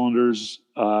 cylinders.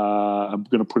 I'm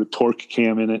going to put a torque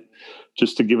cam in it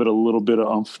just to give it a little bit of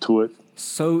oomph to it.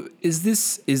 So is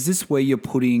this where you're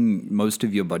putting most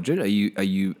of your budget? Are you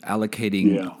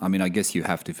allocating? Yeah. I mean, I guess you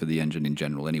have to for the engine in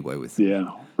general anyway. With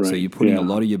Yeah, right. So you're putting a Yeah.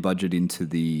 lot of your budget in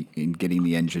getting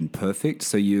the engine perfect.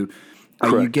 So are you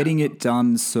Correct. getting it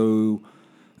done? So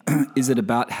is it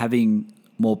about having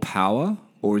more power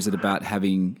or is it about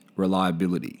having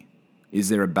reliability? Is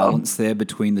there a balance there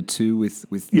between the two with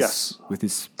Yes,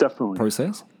 this definitely.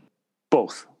 process?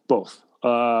 Both.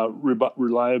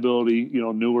 Reliability,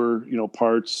 newer,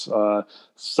 parts,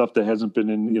 stuff that hasn't been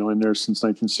in there since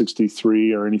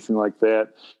 1963 or anything like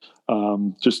that.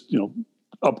 Just,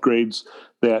 upgrades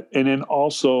that. And then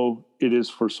also it is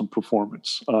for some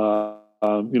performance.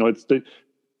 It's the,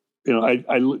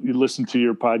 I listened to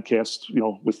your podcast,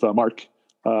 with Mark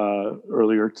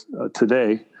earlier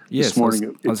today. Yes, This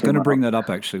morning. I was going to bring that up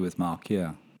actually with Mark.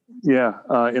 Yeah. Yeah,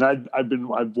 and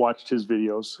I've watched his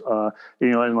videos,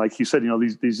 and like he said,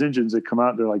 these engines that come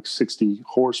out, they're like 60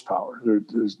 horsepower.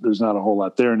 There's not a whole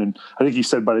lot there, and then I think he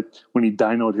said, when he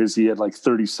dynoed his, he had like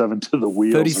 37 to the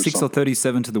wheels, 36 or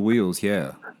 37 to the wheels.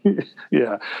 Yeah.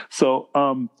 Yeah. So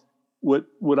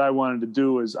what I wanted to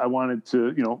do is I wanted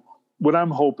to, what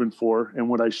I'm hoping for and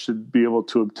what I should be able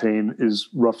to obtain is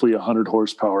roughly 100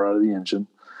 horsepower out of the engine.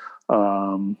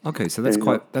 Okay, so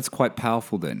that's quite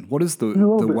powerful then. What is the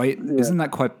bit, weight? yeah. Isn't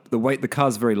that quite the weight? The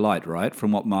car's very light, right?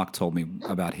 From what Mark told me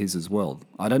about his as well.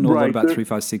 I don't know a lot Right, about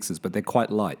 356s, but they're quite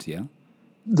light, yeah?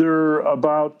 They're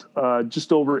about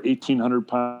just over 1,800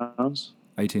 pounds.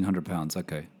 1,800 pounds,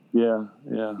 okay. Yeah.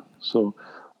 So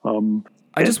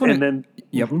I just want to... then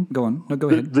Yep, go on. No, go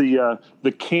ahead.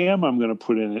 the cam I'm going to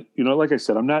put in it, like I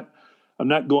said, I'm not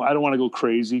going. I don't want to go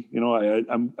crazy.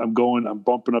 I'm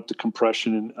bumping up the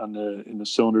compression in the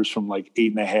cylinders from like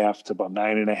 8.5 to about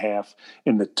 9.5.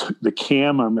 And the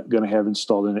cam I'm going to have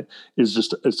installed in it is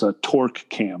it's a torque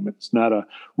cam. It's not a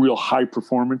real high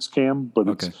performance cam,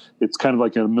 but it's kind of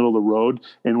like in the middle of the road.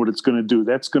 And what it's going to do,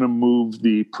 that's going to move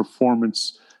the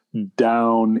performance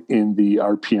down in the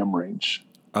RPM range.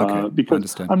 Okay, because I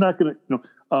understand. I'm not going to,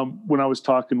 when I was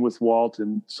talking with Walt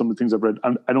and some of the things I've read,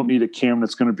 I don't need a cam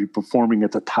that's going to be performing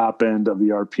at the top end of the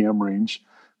RPM range.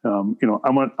 I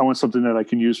want something that I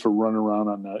can use for running around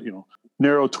on the,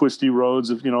 narrow, twisty roads,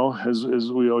 as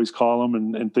we always call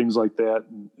them, and things like that,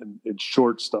 and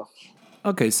short stuff.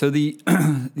 Okay, so the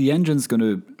engine's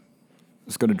going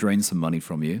to drain some money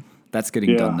from you. That's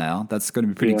getting done now. That's going to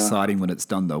be pretty exciting when it's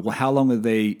done, though. Well, how long are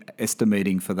they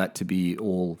estimating for that to be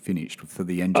all finished for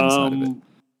the engine side of it?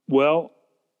 Well,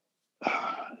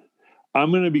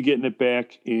 I'm going to be getting it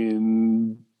back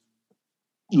in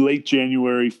late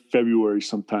January, February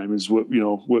sometime is what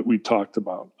we talked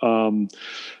about.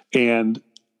 And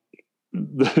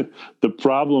the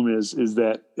problem is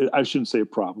that I shouldn't say a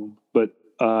problem, but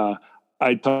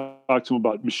I talked to him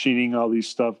about machining all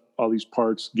these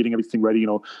parts, getting everything ready,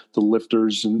 the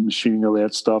lifters and machining all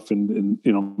that stuff and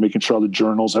making sure all the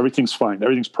journals, everything's fine.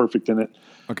 Everything's perfect in it.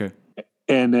 Okay.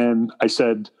 And then I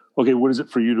said, okay, what is it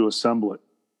for you to assemble it?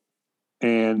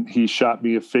 And he shot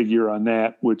me a figure on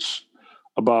that, which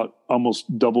about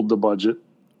almost doubled the budget.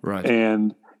 Right.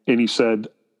 And he said,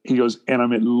 he goes, and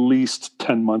I'm at least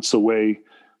 10 months away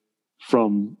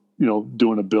from,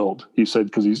 doing a build. He said,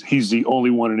 because he's the only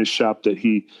one in his shop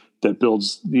that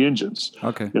builds the engines.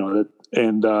 Okay.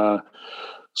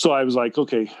 So I was like,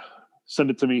 okay,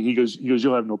 send it to me. He goes,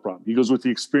 you'll have no problem. He goes, with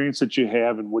the experience that you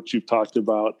have and what you've talked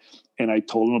about. And I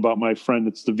told him about my friend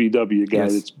that's the VW guy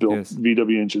that's built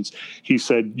VW engines. He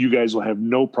said, you guys will have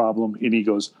no problem. And he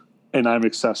goes, and I'm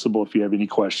accessible if you have any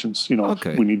questions.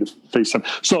 Okay. We need to face them.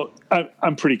 So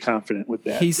I'm pretty confident with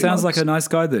that. He sounds like a nice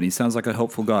guy then. He sounds like a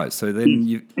helpful guy. So then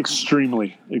you...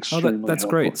 Extremely. That's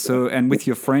great. So, and with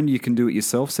your friend, you can do it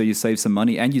yourself. So you save some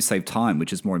money and you save time,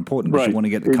 which is more important because you want to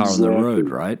get the car on the road,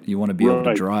 right? You want to be able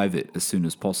to drive it as soon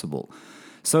as possible.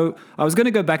 So I was going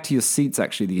to go back to your seats,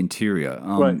 actually, the interior.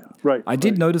 I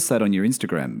did notice that on your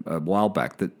Instagram a while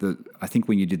back that I think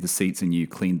when you did the seats and you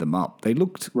cleaned them up, they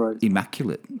looked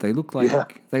immaculate. They looked like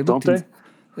they're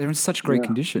in such great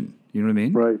condition. You know what I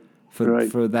mean? Right.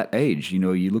 For that age,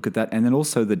 you look at that, and then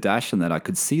also the dash and that, I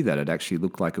could see that it actually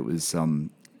looked like it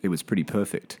was pretty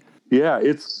perfect. Yeah,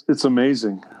 it's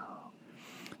amazing.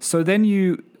 So then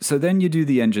you do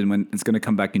the engine when it's going to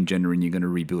come back in January and you're going to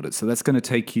rebuild it. So that's going to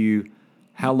take you.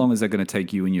 How long is that going to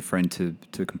take you and your friend to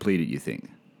complete it, you think?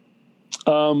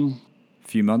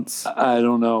 few months? I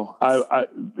don't know.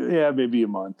 Yeah, maybe a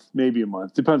month.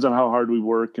 Depends on how hard we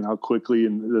work and how quickly.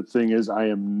 And the thing is, I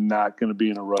am not going to be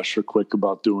in a rush or quick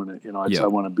about doing it. I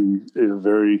want to be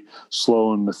very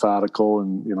slow and methodical,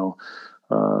 and the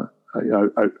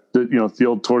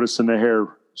old tortoise and the hare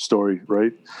story,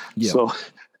 right? Yeah. So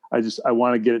I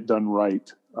want to get it done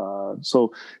right.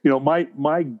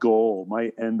 My goal,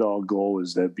 my end all goal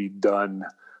is that be done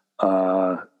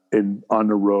on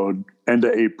the road end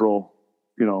of April,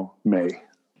 May.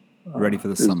 Ready for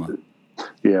the summer.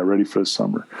 Yeah, ready for the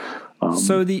summer.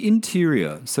 So the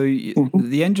interior,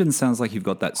 the engine sounds like you've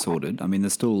got that sorted. I mean,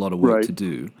 there's still a lot of work to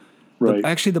do. Right.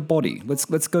 Actually, the body.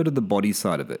 Let's go to the body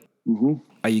side of it. Mm-hmm.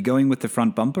 Are you going with the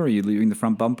front bumper? Are you leaving the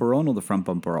front bumper on or the front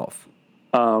bumper off?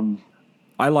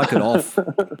 I like it off,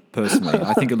 personally.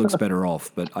 I think it looks better off,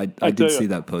 but I did see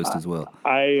that post as well.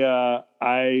 I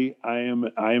am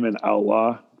an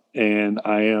outlaw, and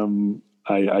I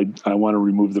want to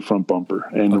remove the front bumper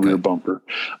and the rear bumper.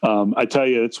 I tell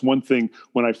you, it's one thing.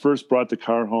 When I first brought the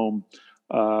car home,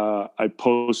 I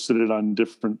posted it on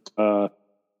different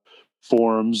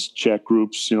forums, chat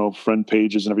groups, friend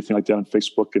pages and everything like that on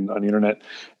Facebook and on the internet.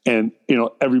 And,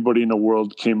 everybody in the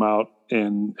world came out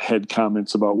and had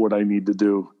comments about what I need to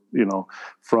do,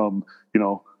 from,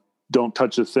 don't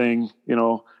touch a thing,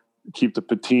 keep the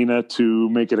patina, to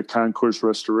make it a concourse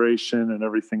restoration and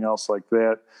everything else like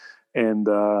that. And,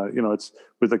 it's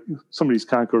with some of these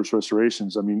concourse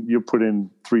restorations, I mean, you put in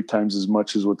 3 times as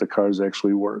much as what the car is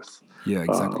actually worth. Yeah,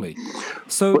 exactly.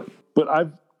 But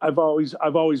I've always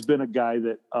been a guy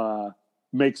that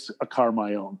makes a car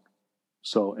my own.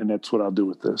 So, and that's what I'll do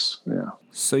with this. Yeah.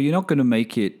 So you're not going to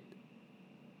make it,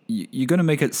 you're going to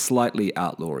make it slightly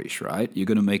outlawish, right? You're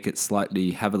going to make it it's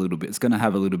going to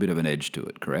have a little bit of an edge to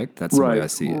it, correct? That's the way I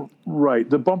see it. Right.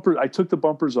 The bumper, I took the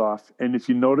bumpers off, and if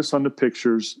you notice on the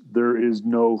pictures, there is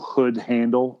no hood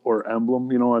handle or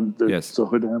emblem, on the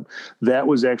hood emblem. That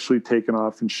was actually taken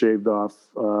off and shaved off,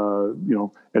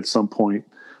 at some point.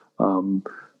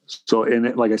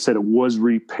 Like I said, it was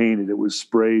repainted. It was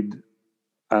sprayed,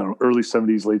 I don't know, early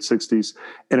 70s, late 60s.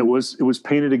 And it was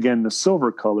painted again, the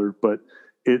silver color, but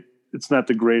it's not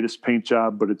the greatest paint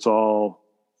job, but it's all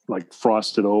like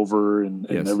frosted over and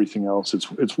everything else.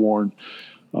 It's worn.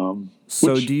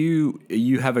 Do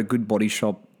you have a good body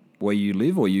shop where you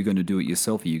live, or are you going to do it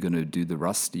yourself? Are you going to do the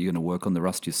rust? Are you going to work on the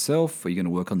rust yourself? Are you going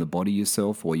to work on the body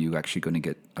yourself? Or are you actually going to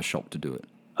get a shop to do it?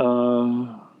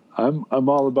 I'm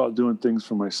all about doing things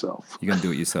for myself. You're going to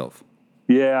do it yourself?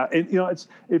 Yeah. And,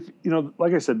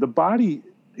 like I said, the body,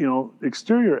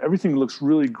 exterior, everything looks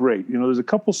really great. There's a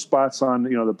couple spots on,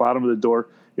 the bottom of the door.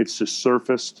 It's just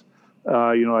surfaced.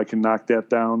 I can knock that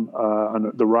down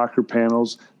on the rocker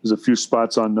panels. There's a few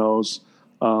spots on those.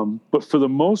 But for the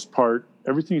most part,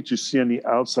 everything that you see on the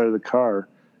outside of the car,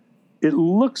 it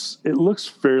looks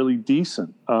fairly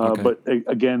decent. But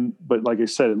like I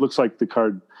said, it looks like the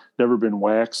car never been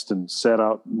waxed and sat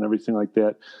out and everything like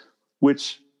that,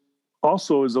 which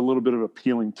also is a little bit of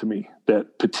appealing to me,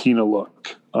 that patina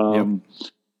look.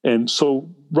 And so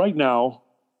right now,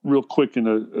 real quick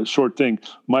in a short thing,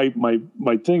 my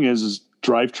thing is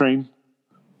drivetrain,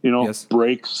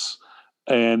 brakes,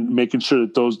 and making sure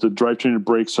that the drivetrain and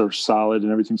brakes are solid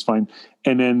and everything's fine.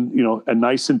 And then, a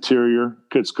nice interior,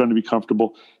 it's going to be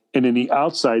comfortable. And then the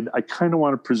outside, I kind of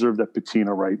want to preserve that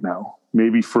patina right now,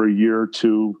 maybe for a year or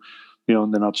two,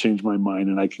 and then I'll change my mind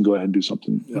and I can go ahead and do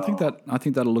something. I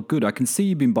think that'll look good. I can see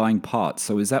you've been buying parts.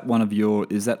 So is that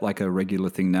like a regular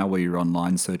thing now where you're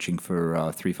online searching for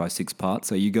 356 parts?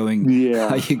 Are you going? Yeah.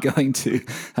 Are you going to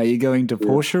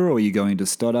Porsche, or are you going to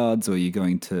Stoddard's, or are you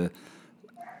going to?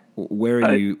 Where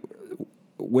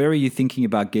are you thinking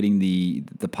about getting the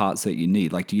parts that you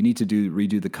need? Like, do you need to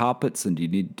redo the carpets, and do you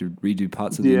need to redo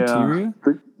parts of the interior?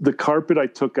 The carpet I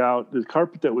took out, the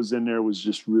carpet that was in there was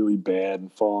just really bad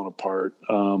and falling apart.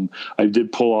 I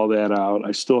did pull all that out.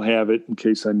 I still have it in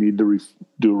case I need to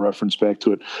do a reference back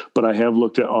to it. But I have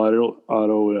looked at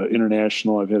Auto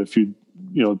International. I've had a few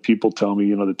people tell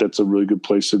me, that's a really good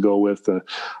place to go with. I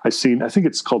think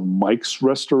it's called Mike's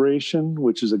Restoration,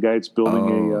 which is a guy that's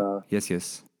building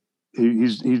Yes.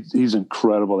 He's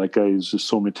incredible. That guy is just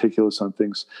so meticulous on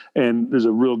things. And there's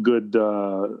a real good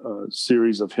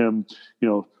series of him,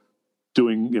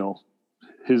 doing,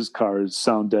 his cars,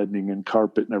 sound deadening and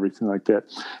carpet and everything like that.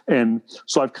 And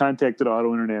so I've contacted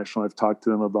Auto International. I've talked to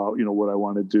them about, what I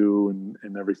want to do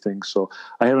and everything. So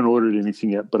I haven't ordered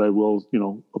anything yet, but I will,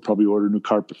 I'll probably order new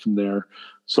carpet from there.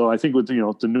 So I think with,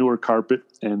 the newer carpet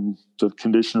and the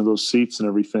condition of those seats and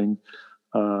everything,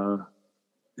 I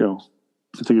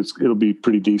think it'll be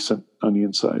pretty decent on the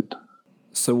inside.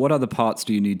 So what other parts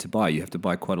do you need to buy? You have to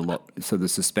buy quite a lot. So the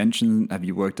suspension, have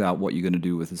you worked out what you're going to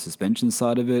do with the suspension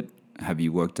side of it? Have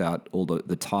you worked out all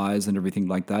the tires and everything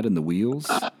like that and the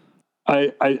wheels?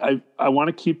 I want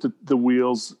to keep the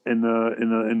wheels in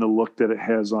the look that it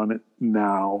has on it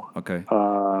now. Okay.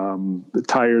 The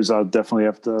tires, I'll definitely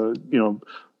have to,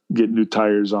 get new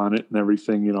tires on it and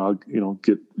everything. I'll,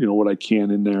 get, what I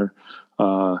can in there.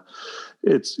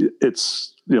 It's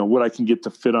what I can get to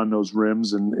fit on those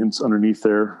rims and it's underneath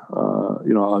there.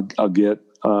 I'll get.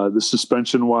 The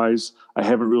suspension wise, I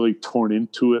haven't really torn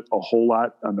into it a whole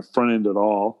lot on the front end at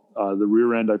all. The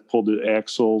rear end, I've pulled the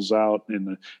axles out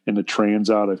and the trans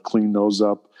out. I've cleaned those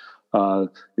up.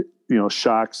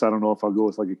 Shocks, I don't know if I'll go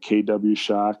with like a KW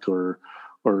shock or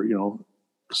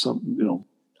some,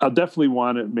 I'll definitely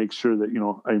want to make sure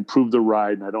that, I improve the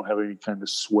ride and I don't have any kind of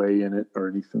sway in it or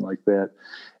anything like that.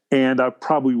 And I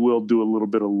probably will do a little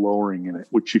bit of lowering in it,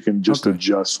 which you can just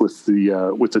adjust with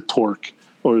the torque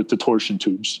or the torsion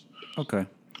tubes. Okay.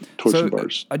 Torsion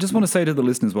bars. I just want to say to the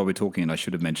listeners while we're talking, and I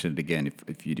should have mentioned it again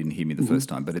if you didn't hear me the first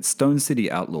time, but it's Stone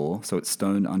City Outlaw. So it's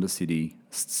Stone _City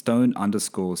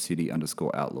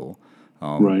 _Outlaw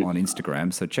on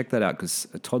Instagram. So check that out because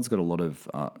Todd's got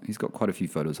he's got quite a few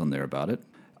photos on there about it.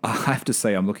 I have to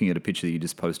say, I'm looking at a picture that you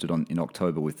just posted in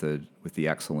October with the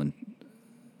axle and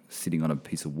sitting on a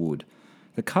piece of wood.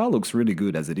 The car looks really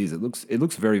good as it is. It looks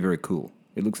very, very cool.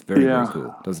 It looks very, very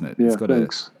cool, doesn't it? Yeah, it's got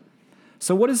thanks.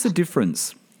 So what is the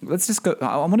difference? Let's just go.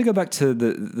 I want to go back to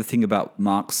the thing about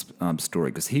Mark's story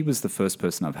because he was the first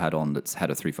person I've had on that's had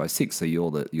a 356. So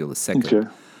you're the second. Okay.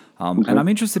 And I'm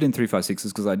interested in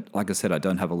 356s because, like I said, I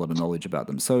don't have a lot of knowledge about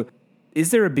them. So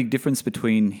is there a big difference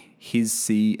between his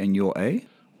C and your A?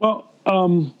 Well,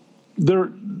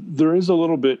 there is a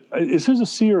little bit. Is his a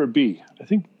C or a B? I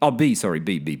think. Oh, B. Sorry,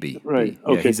 B. Right. B.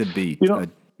 Okay. Yeah, he's a B.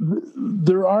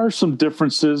 There are some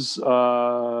differences.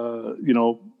 I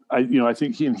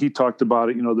think he talked about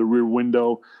it. The rear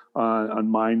window on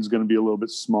mine's going to be a little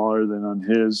bit smaller than on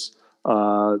his.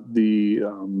 On the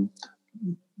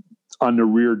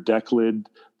rear deck lid,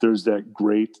 there's that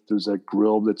grate. There's that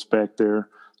grill that's back there.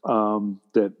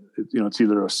 That it's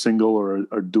either a single or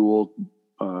a dual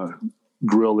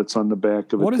grill that's on the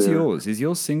back of it. What is yours? Is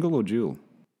yours single or dual?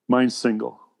 Mine's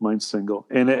single,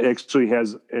 and it actually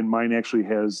has. And mine actually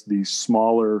has the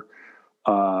smaller,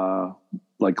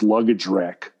 like luggage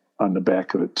rack on the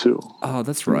back of it too. Oh,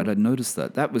 that's right. I noticed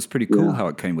that. That was pretty cool how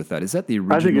it came with that. Is that the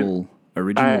original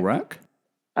rack?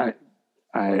 I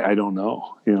don't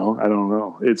know. I don't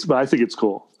know. But I think it's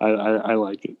cool. I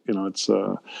like it. It's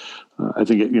I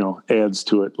think it adds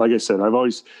to it. Like I said, I've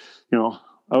always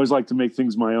I always like to make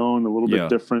things my own, a little bit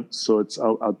different. So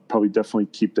I'll probably definitely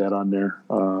keep that on there.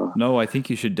 No, I think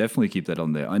you should definitely keep that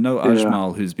on there. I know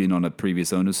Ajmal, who's been on a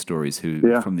previous Owner's Stories, who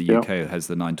from the UK has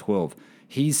the 912.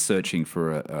 He's searching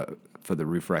for the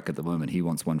roof rack at the moment. He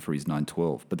wants one for his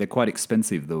 912, but they're quite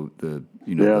expensive. They are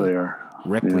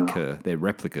replica. Yeah. They're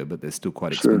replica, but they're still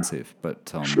quite expensive. But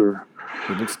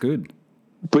it looks good.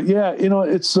 But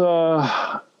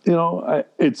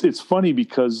it's funny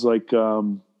because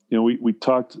we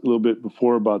talked a little bit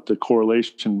before about the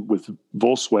correlation with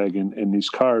Volkswagen and these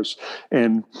cars.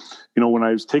 And, when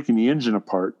I was taking the engine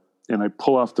apart and I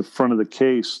pull off the front of the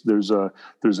case, there's a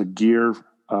gear.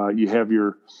 You have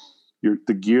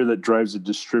the gear that drives the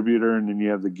distributor, and then you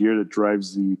have the gear that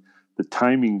drives the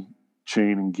timing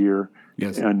chain and gear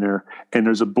on there. And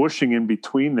there's a bushing in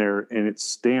between there, and it's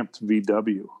stamped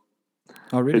VW.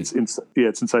 Oh, really? It's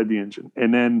inside the engine.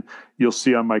 And then you'll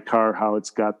see on my car how it's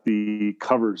got the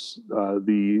covers,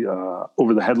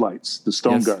 over the headlights, the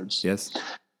stone guards. Yes.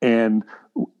 And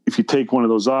if you take one of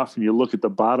those off and you look at the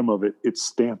bottom of it, it's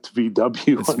stamped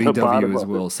VW. It's VW as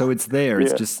well. So it's there.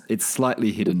 Yeah. It's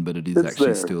slightly hidden, but it's actually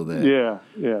there. Still there.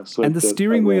 Yeah. So and the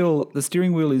steering wheel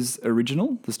is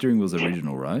original. The steering wheel's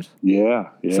original, right? Yeah.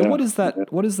 So what is that? Yeah.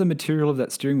 What is the material of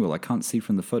that steering wheel? I can't see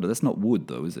from the photo. That's not wood,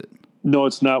 though, is it? No,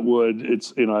 it's not wood.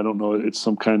 It's I don't know. It's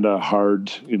some kind of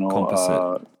hard,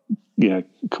 composite.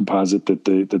 Composite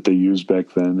that they used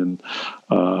back then, and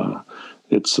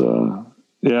it's.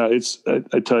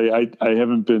 I tell you, I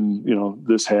haven't been,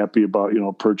 this happy about,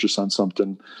 purchase on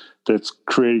something that's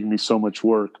creating me so much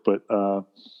work. But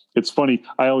it's funny.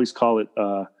 I always call it,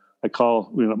 my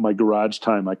garage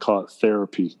time, I call it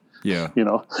therapy. Yeah.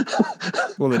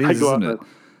 Well, it is, isn't it?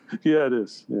 Yeah, it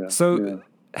is. Yeah. So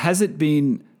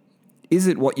is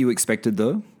it what you expected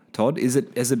though, Todd? Has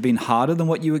it been harder than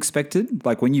what you expected?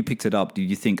 Like when you picked it up, do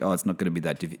you think, it's not going to be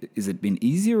that difficult? Has it been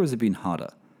easier or has it been harder?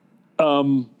 I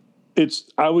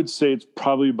would say it's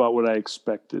probably about what I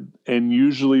expected. And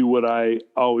usually what I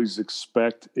always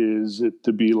expect is it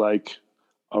to be like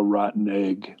a rotten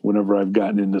egg whenever I've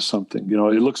gotten into something. You know,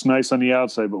 it looks nice on the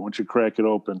outside, but once you crack it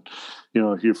open, you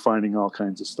know, you're finding all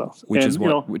kinds of stuff. Which is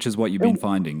what you've been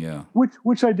finding, yeah.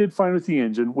 Which I did find with the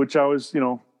engine, which I was, you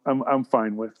know, I'm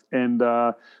fine with. And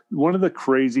one of the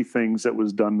crazy things that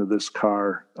was done to this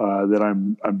car that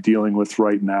I'm dealing with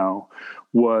right now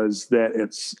was that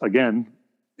it's, again,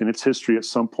 in its history, at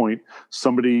some point,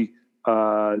 somebody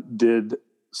did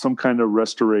some kind of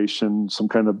restoration, some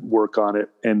kind of work on it,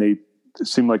 and it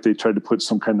seemed like they tried to put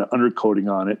some kind of undercoating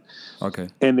on it. Okay.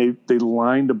 And they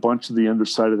lined a bunch of the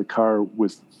underside of the car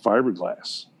with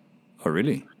fiberglass. Oh,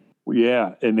 really?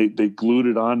 Yeah, and they glued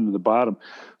it on to the bottom.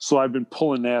 So I've been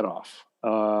pulling that off,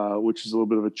 which is a little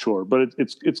bit of a chore, but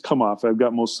it's come off. I've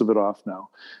got most of it off now.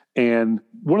 And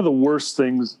one of the worst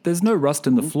things... There's no rust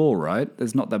in the floor, right?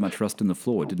 There's not that much rust in the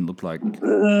floor. It didn't look like...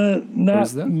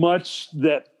 not much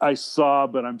that I saw,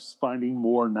 but I'm finding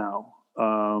more now.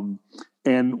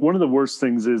 And one of the worst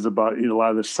things is about, you know, a lot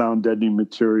of the sound deadening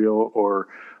material or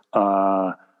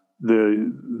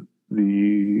the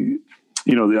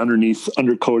you know, the underneath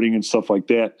undercoating and stuff like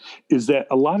that, is that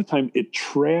a lot of time it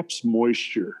traps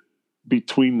moisture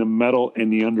between the metal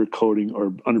and the undercoating,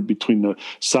 or between the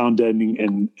sound deadening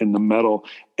and the metal,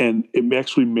 and it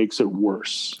actually makes it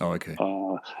worse. Oh, okay.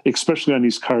 Especially on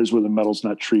these cars where the metal's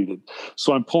not treated.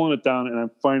 So I'm pulling it down and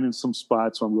I'm finding some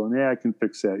spots where I'm going, yeah, I can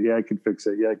fix that. Yeah, I can fix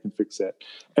that. Yeah, I can fix that.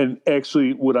 And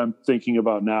actually what I'm thinking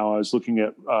about now, I was looking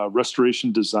at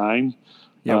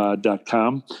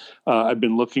restorationdesign.com. I've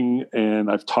been looking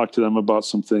and I've talked to them about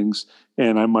some things,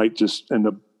 and I might just end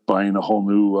up buying a whole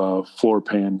new floor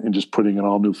pan and just putting an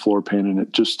all new floor pan in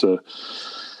it, just to,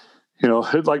 you know,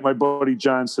 like my buddy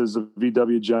John says, the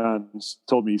VW John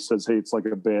told me, he says, hey, it's like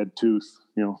a bad tooth,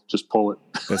 you know, just pull it.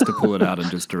 Best to pull it out and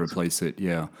just to replace it.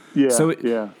 Yeah. Yeah. So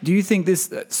yeah. Do you think is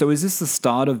this the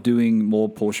start of doing more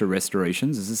Porsche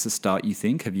restorations? Is this the start, you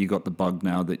think? Have you got the bug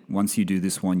now that once you do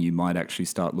this one, you might actually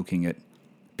start looking at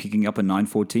picking up a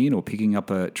 914 or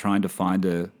trying to find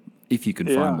if you can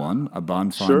find one, a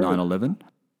barn find 911?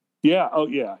 Yeah. Oh,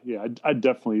 yeah. Yeah. I'd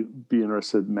definitely be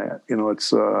interested in that. You know,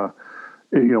 it's, you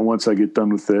know, once I get done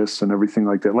with this and everything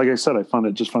like that. Like I said, I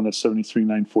just found that 73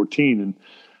 914, and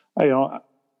I, you know,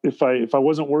 if I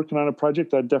wasn't working on a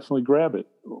project, I'd definitely grab it.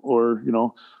 Or, you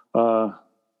know,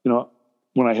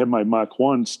 when I had my Mach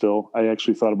 1 still, I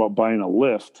actually thought about buying a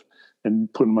lift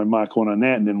and putting my Mach 1 on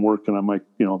that and then working on my,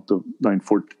 you know, the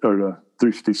 914 or the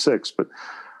 356, but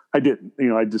I didn't. You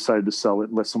know, I decided to sell it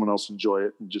and let someone else enjoy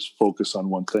it and just focus on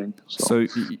one thing. So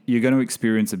you're going to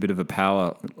experience a bit of a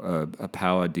power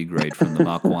degrade from the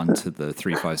Mark 1 to the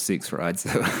 356, right?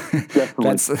 So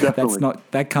definitely.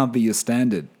 That can't be your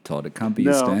standard, Todd. It can't be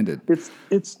your standard. It's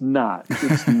not.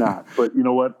 It's not. But you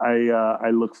know what?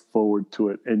 I look forward to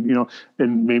it, and you know,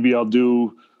 and maybe I'll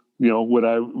do, you know, what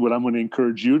I'm going to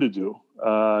encourage you to do.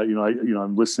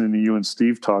 I'm listening to you and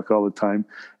Steve talk all the time,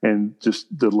 and just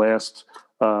the last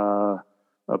a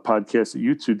podcast that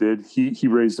you two did, he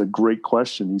raised a great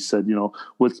question. He said, do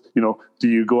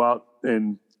you go out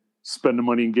and spend the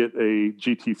money and get a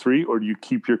GT3, or do you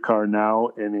keep your car now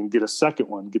and then get a second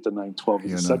one, get the 912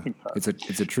 as a second car? It's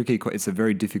a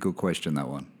very difficult question, that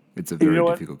one. It's a very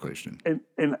difficult question.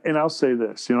 And I'll say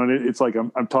this, you know, and it's like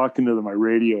I'm talking to my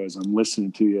radio as I'm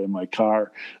listening to you in my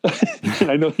car.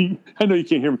 And I know you can't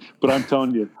hear me, but I'm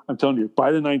telling you,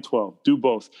 buy the 912, do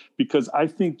both, because I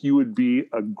think you would be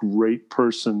a great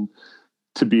person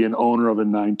to be an owner of a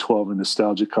 912, a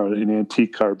nostalgic car, an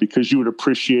antique car, because you would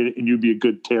appreciate it and you'd be a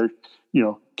good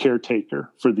caretaker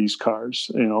for these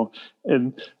cars, you know.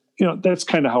 And you know, that's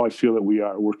kind of how I feel that we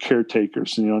are. We're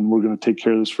caretakers, you know, and we're going to take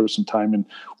care of this for some time, and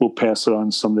we'll pass it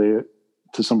on someday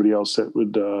to somebody else that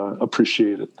would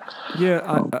appreciate it.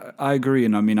 Yeah, I agree.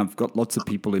 And I mean, I've got lots of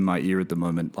people in my ear at the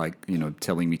moment, like, you know,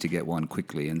 telling me to get one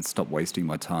quickly and stop wasting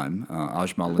my time.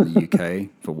 Ajmal in the UK,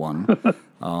 for one.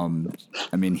 I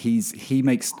mean, he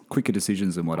makes quicker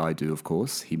decisions than what I do, of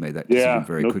course. He made that decision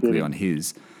very quickly on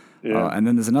his. Yeah. And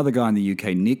then there's another guy in the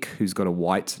UK, Nick, who's got a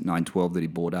white 912 that he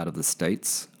bought out of the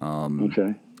States, who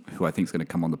I think is going to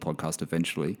come on the podcast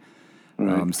eventually.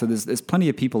 Right. So there's plenty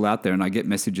of people out there, and I get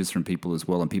messages from people as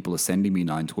well, and people are sending me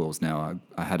 912s now.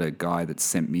 I had a guy that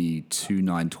sent me 2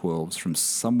 912s from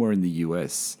somewhere in the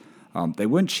US. They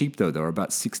weren't cheap, though. They were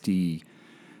about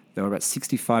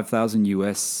 65,000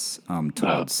 US, Todd.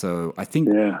 Wow. So I think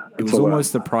it was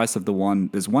almost the price of the one.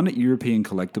 There's one at European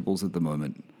Collectibles at the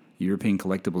moment. European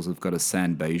Collectibles have got a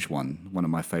sand beige one of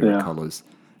my favorite colors,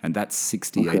 and that's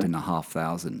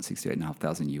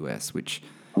 68,500 US, which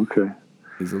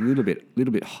is a little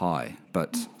bit high,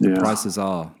 but the prices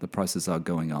are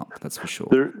going up. That's for sure.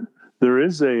 There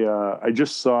is I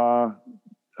just saw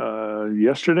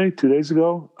yesterday, 2 days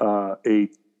ago, a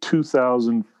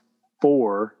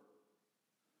 2004,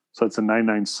 so it's a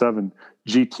 997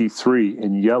 GT3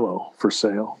 in yellow for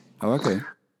sale. Oh, okay.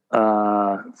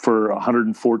 For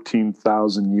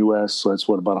 114,000 US. So that's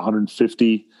what, about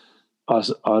 150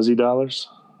 Aussie dollars.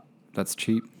 That's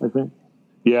cheap. I think.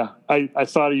 Yeah. I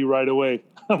thought of you right away.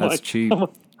 That's cheap.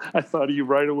 I thought of you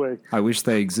right away. I wish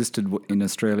they existed in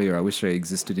Australia. I wish they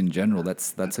existed in general.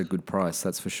 That's a good price.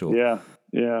 That's for sure. Yeah.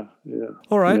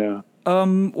 All right. Yeah.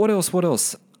 What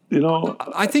else?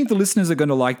 I think the listeners are going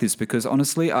to like this because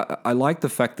honestly, I like the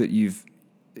fact that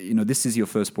this is your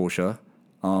first Porsche.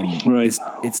 Right.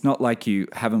 It's not like you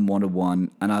haven't wanted one,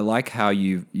 and I like how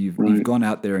you've gone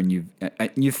out there and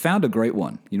you've found a great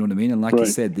one. You know what I mean? And like you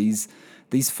said, these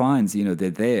finds, they're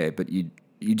there, but you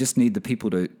just need the people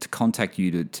to contact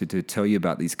you to tell you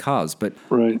about these cars. But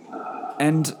right.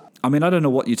 And I mean, I don't know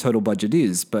what your total budget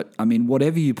is, but I mean,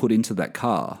 whatever you put into that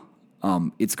car,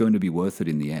 it's going to be worth it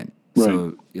in the end. Right.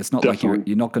 So it's not like you're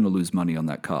not going to lose money on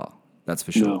that car. That's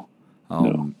for sure.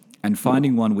 No. And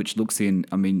finding one which looks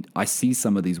I see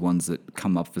some of these ones that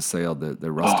come up for sale,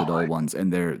 the rusted old ones,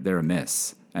 and they're a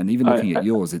mess. And even looking at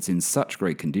yours, it's in such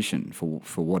great condition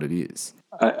for what it is.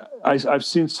 I've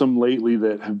seen some lately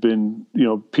that have been,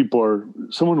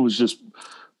 someone was just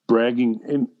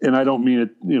bragging, and I don't mean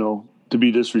it, to be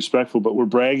disrespectful, but we're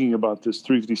bragging about this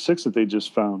 356 that they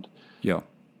just found. Yeah.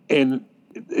 And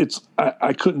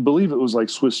I couldn't believe it was like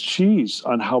Swiss cheese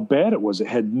on how bad it was. It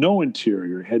had no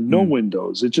interior, it had no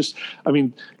windows. It just,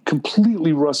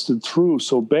 completely rusted through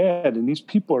so bad. And these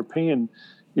people are paying,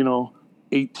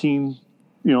 $18,000,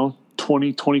 $20,000,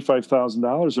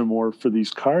 $25,000 or more for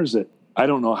these cars that I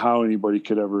don't know how anybody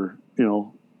could ever,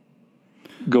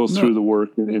 go through the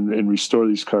work and restore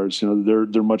these cars.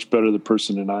 They're much better the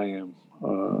person than I am.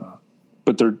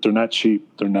 But they're not cheap.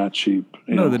 They're not cheap.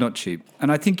 No, they're not cheap.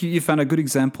 And I think you found a good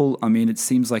example. I mean, it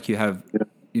seems like you have,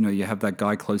 you have that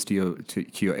guy close to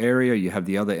your area. You have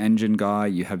the other engine guy.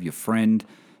 You have your friend.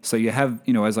 So you have,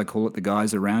 as I call it, the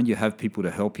guys around. You have people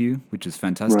to help you, which is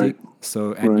fantastic. Right.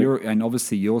 So and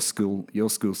obviously your skill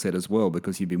set as well,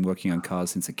 because you've been working on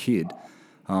cars since a kid.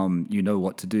 You know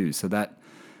what to do. So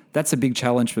that's a big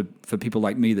challenge for people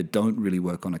like me that don't really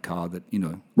work on a car. That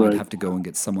you'd have to go and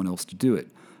get someone else to do it.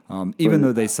 Even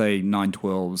though they say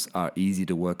 912s are easy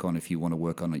to work on if you want to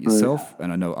work on it yourself,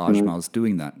 and I know Ajmal's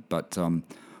doing that, but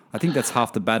I think that's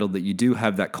half the battle, that you do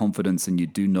have that confidence and you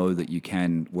do know that you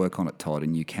can work on it, Todd,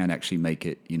 and you can actually make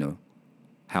it,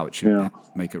 how it should,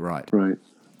 make it right. Right.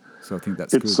 So I think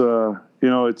that's good.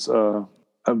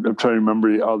 I'm trying to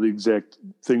remember all the exact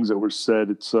things that were said.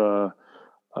 It's,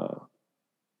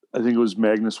 I think it was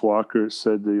Magnus Walker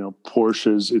said,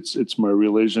 Porsches, it's my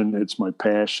religion, it's my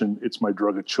passion, it's my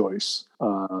drug of choice.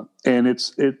 And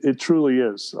it truly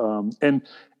is.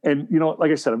 And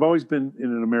like I said, I've always been in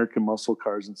an American muscle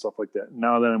cars and stuff like that.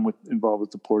 Now that I'm involved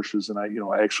with the Porsches, and I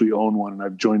actually own one, and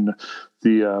I've joined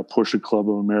the Porsche Club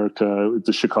of America,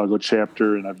 the Chicago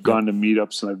chapter, and I've gone to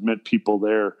meetups and I've met people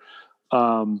there.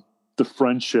 The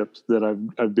friendships that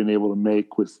I've been able to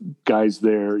make with guys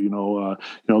there,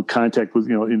 contact with,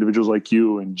 individuals like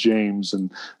you and James and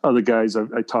other guys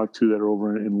I talked to that are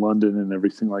over in London and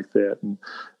everything like that. And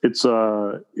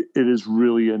it is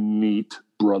really a neat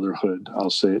brotherhood, I'll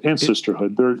say it, and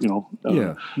sisterhood. They're,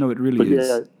 it really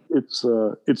is.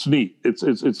 Yeah, it's neat. It's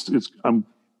I'm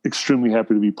extremely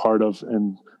happy to be part of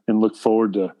and look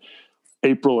forward to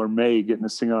April or May getting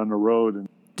this thing on the road. And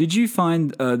did you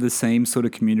find the same sort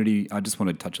of community? I just want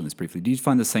to touch on this briefly. Did you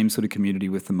find the same sort of community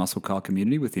with the muscle car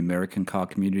community, with the American car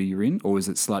community you're in, or is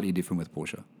it slightly different with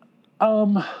Porsche?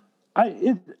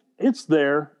 It's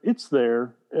there. It's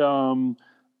there.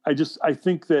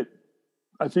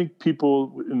 I think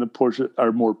people in the Porsche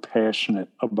are more passionate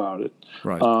about it.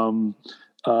 Right.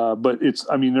 But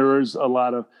there is a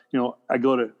lot of, I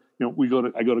go to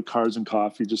Cars and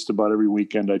Coffee just about every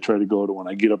weekend. I try to go to one.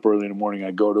 I get up early in the morning, I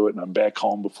go to it, and I'm back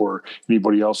home before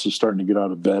anybody else is starting to get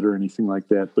out of bed or anything like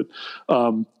that. But,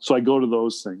 so I go to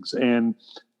those things, and,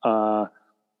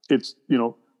 it's,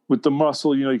 with the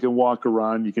muscle, you can walk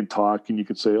around, you can talk, and you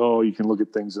can say, you can look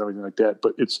at things and everything like that.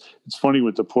 But it's funny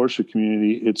with the Porsche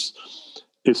community.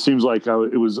 It seems like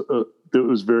it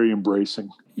was very embracing.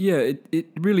 Yeah, it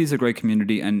really is a great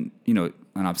community. And,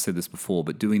 and I've said this before,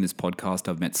 but doing this podcast,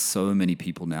 I've met so many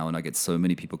people now, and I get so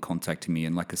many people contacting me.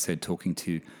 And like I said, talking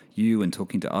to you and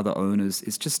talking to other owners,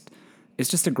 it's just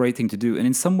a great thing to do. And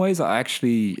in some ways, I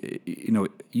actually,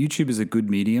 YouTube is a good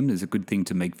medium. It's a good thing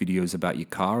to make videos about your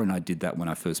car. And I did that when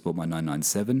I first bought my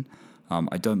 997.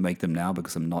 I don't make them now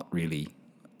because I'm not really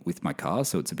with my car,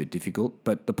 so it's a bit difficult.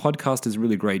 But the podcast is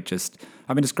really great.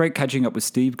 It's great catching up with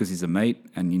Steve because he's a mate,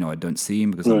 and I don't see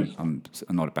him because Right. I'm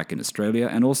not back in Australia.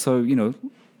 And also,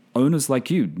 owners like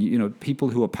you, people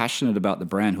who are passionate about the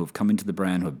brand, who have come into the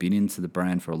brand, who have been into the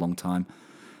brand for a long time.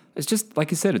 It's just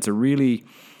like you said,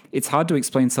 it's hard to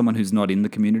explain someone who's not in the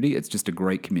community. It's just a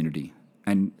great community,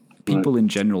 and people in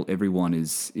general,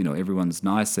 everyone's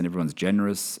nice and everyone's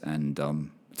generous, and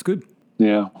it's good.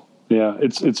 Yeah. Yeah.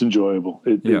 It's enjoyable.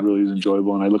 It really is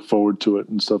enjoyable. And I look forward to it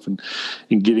and stuff and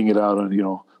getting it out on,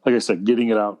 like I said, getting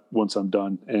it out once I'm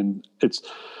done. And it's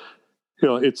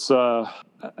it's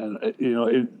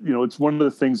one of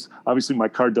the things, obviously my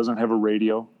car doesn't have a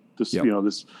radio.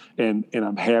 And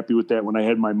I'm happy with that. When I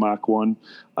had my Mach 1,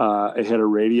 it had a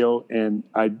radio, and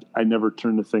I never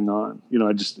turned the thing on.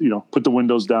 I just, put the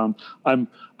windows down. I'm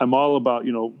all about,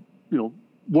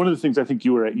 one of the things I think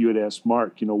you had asked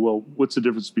Mark, well, what's the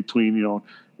difference between,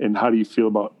 and how do you feel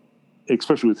about,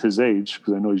 especially with his age,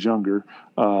 because I know he's younger,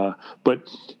 but,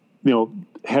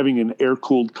 having an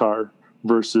air-cooled car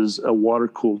versus a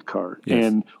water-cooled car. Yes.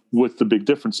 And what the big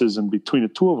differences in between the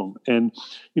two of them. And,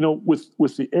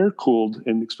 with the air-cooled,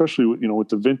 and especially, with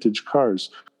the vintage cars,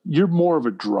 you're more of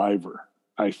a driver,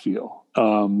 I feel.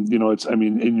 It's a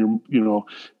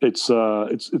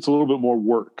little bit more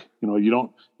work. You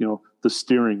don't, the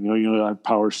steering, I have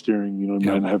power steering,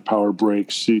 and I have power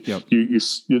brakes. You got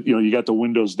the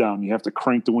windows down. You have to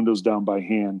crank the windows down by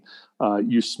hand.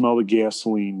 You smell the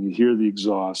gasoline, you hear the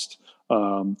exhaust,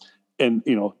 and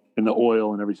the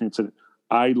oil and everything.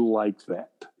 I like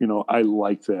that. I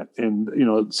like that. And,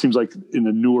 it seems like in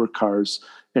the newer cars,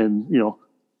 and,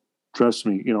 trust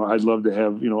me, I'd love to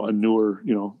have, a newer,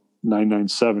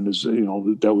 997 is,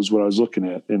 that was what I was looking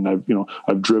at. And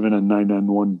I've driven a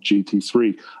 991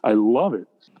 GT3. I love it.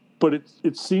 But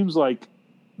it seems like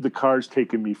the car's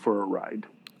taking me for a ride.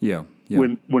 Yeah.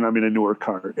 When I'm in a newer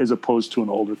car, as opposed to an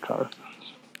older car.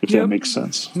 If that makes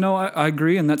sense. No, I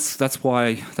agree, and that's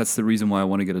the reason why I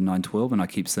want to get a 912. And I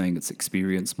keep saying it's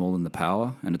experience more than the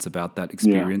power, and it's about that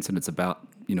experience, and it's about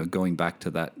going back to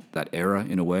that era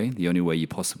in a way, the only way you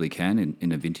possibly can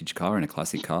in a vintage car, in a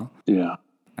classic car. Yeah.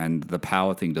 And the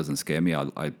power thing doesn't scare me.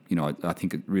 I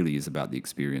think it really is about the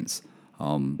experience.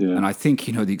 And I think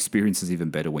the experience is even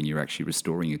better when you're actually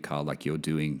restoring a car like you're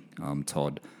doing,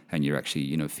 Todd, and you're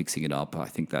actually fixing it up. I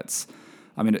think that's.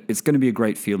 It's going to be a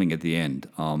great feeling at the end.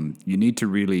 You need to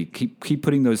really keep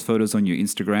putting those photos on your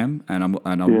Instagram, and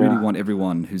I really want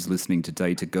everyone who's listening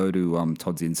today to go to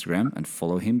Todd's Instagram and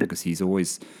follow him, because he's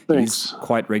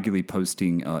quite regularly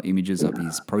posting images of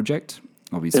his project,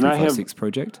 of his 356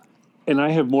 project. And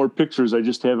I have more pictures I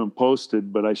just haven't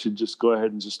posted, but I should just go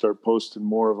ahead and just start posting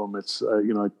more of them. It's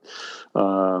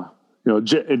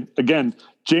again,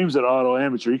 James at Auto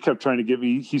Amateur, he kept trying to get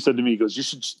me. He said to me, he goes, "You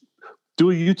should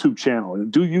do a YouTube channel,"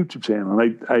 and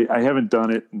I haven't done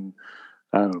it, and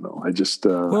I don't know. I just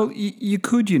well, you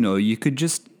could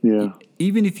just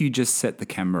even if you just set the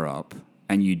camera up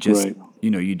and you just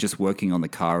you're just working on the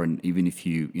car, and even if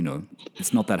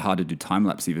it's not that hard to do time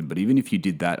lapse even, but even if you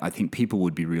did that, I think people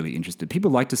would be really interested.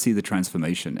 People like to see the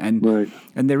transformation, and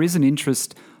there is an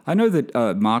interest. I know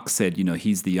that Mark said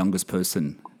he's the youngest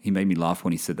person. He made me laugh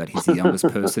when he said that he's the youngest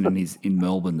person, and he's in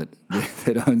Melbourne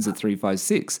that owns a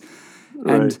 356.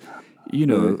 And,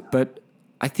 but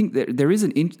I think there is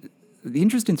the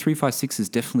interest in 356 is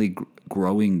definitely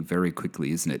growing very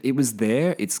quickly, isn't it? It was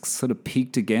there, it's sort of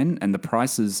peaked again, and the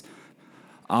prices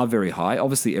are very high.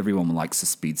 Obviously, everyone likes a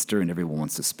Speedster, and everyone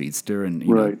wants a Speedster,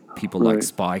 and people like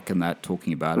Spike and that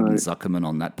talking about it, and Zuckerman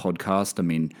on that podcast.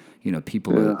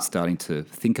 People are starting to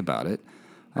think about it.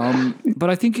 But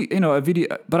I think a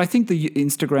video. But I think the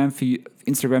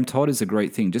Instagram, Todd, is a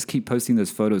great thing. Just keep posting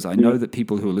those photos. I know that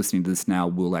people who are listening to this now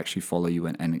will actually follow you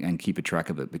and keep a track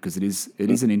of it, because it is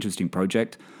an interesting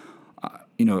project.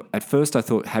 At first I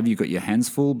thought, have you got your hands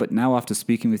full? But now after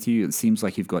speaking with you, it seems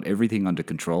like you've got everything under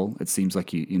control. It seems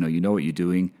like you know what you're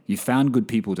doing. You found good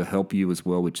people to help you as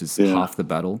well, which is half the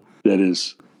battle. That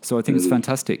is. So I think it's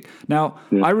fantastic. Now,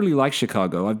 I really like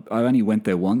Chicago. I only went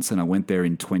there once, and I went there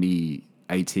in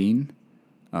 2018.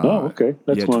 Okay.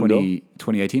 That's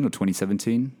 2018 or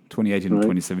 2017. 2018 or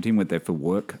 2017, went there for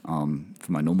work,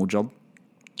 for my normal job.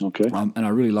 Okay. And I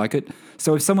really like it.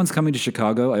 So if someone's coming to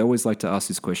Chicago, I always like to ask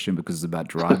this question, because it's about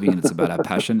driving and it's about our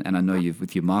passion. And I know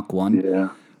with your Mark 1,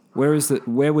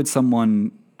 where would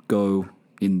someone go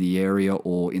in the area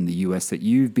or in the US that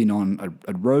you've been on,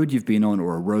 a road you've been on,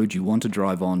 or a road you want to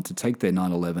drive on, to take their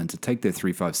 911, to take their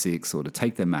 356, or to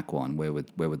take their Mach 1? Where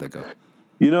would they go?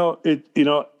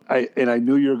 I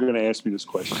knew you were going to ask me this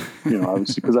question,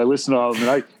 obviously, because I listen to all of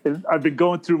them, and I've been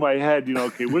going through my head,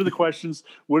 okay, what are the questions?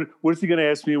 What is he going to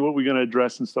ask me? What are we going to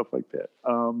address and stuff like that?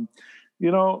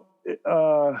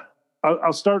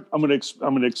 I'll start. I'm going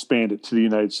to expand it to the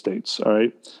United States. All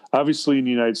right. Obviously, in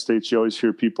the United States, you always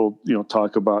hear people,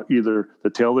 talk about either the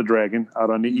tail of the dragon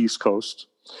out on the East Coast,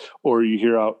 or you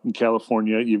hear out in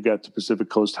California, you've got the Pacific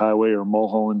Coast Highway or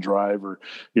Mulholland Drive, or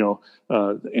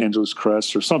Angeles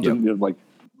Crest or something. Yep.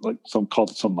 Like some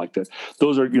called it something like that.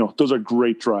 Those are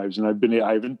great drives, and I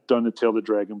haven't done the tail of the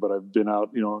dragon, but I've been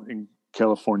out in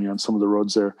California on some of the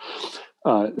roads there.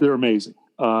 They're amazing.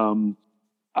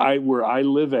 Where I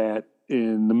live at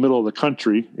in the middle of the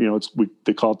country,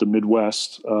 they call it the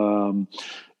Midwest.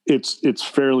 It's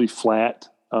fairly flat.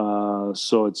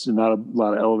 So it's not a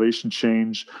lot of elevation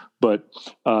change, but,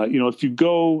 if you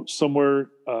go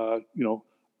somewhere,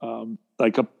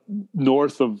 like up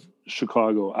north of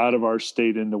Chicago, out of our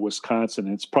state into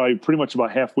Wisconsin, it's probably pretty much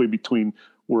about halfway between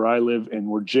where I live and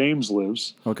where James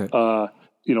lives. Okay.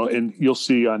 And you'll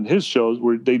see on his shows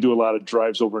where they do a lot of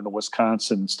drives over into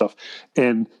Wisconsin and stuff.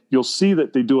 And you'll see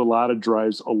that they do a lot of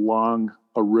drives along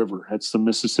a river. That's the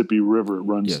Mississippi River. It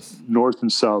runs north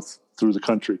and south through the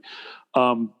country.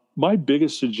 My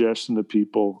biggest suggestion to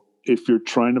people, if you're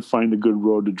trying to find a good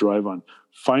road to drive on,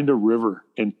 find a river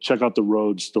and check out the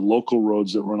roads, the local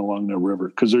roads that run along that river,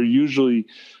 because they're usually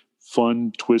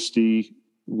fun, twisty,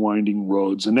 winding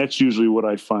roads. And that's usually what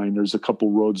I find. There's a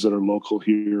couple roads that are local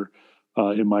here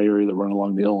in my area that run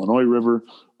along the Illinois River,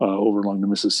 over along the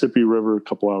Mississippi River, a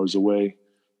couple hours away.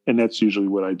 And that's usually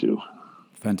what I do.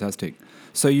 Fantastic.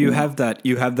 So you have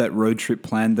that road trip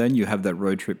plan then? You have that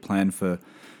road trip plan for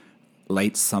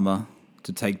late summer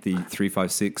to take the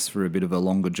 356 for a bit of a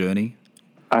longer journey?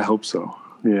 I hope so.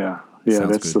 Yeah.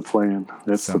 Sounds that's good. the plan.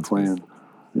 That's Sounds the plan.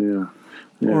 good.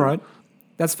 Yeah. All right.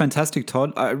 That's fantastic,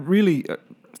 Todd. I really,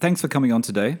 thanks for coming on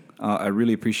today. I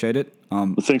really appreciate it.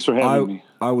 Well, thanks for having me.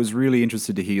 I was really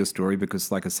interested to hear your story because,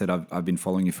 like I said, I've been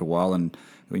following you for a while, and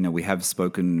we have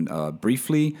spoken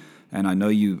briefly. And I know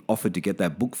you offered to get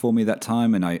that book for me that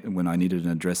time, and when I needed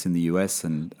an address in the US,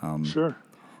 and Sure.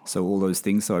 So all those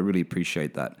things. So I really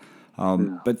appreciate that.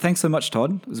 But thanks so much,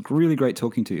 Todd. It was really great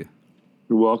talking to you.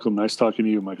 You're welcome. Nice talking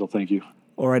to you, Michael. Thank you.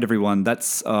 All right, everyone.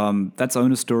 That's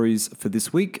Owner Stories for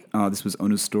this week. This was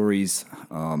Owner Stories.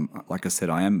 Like I said,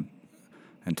 I am,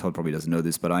 and Todd probably doesn't know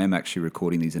this, but I am actually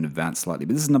recording these in advance slightly.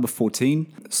 But this is number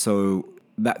 14. So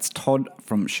that's Todd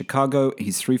from Chicago,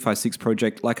 his 356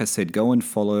 project. Like I said, go and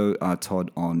follow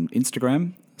Todd on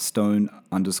Instagram,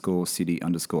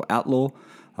 stone_city_outlaw.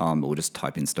 Or just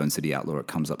type in Stone City Outlaw, it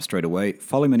comes up straight away.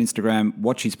 Follow him on Instagram,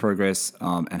 watch his progress,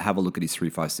 and have a look at his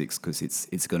 356 because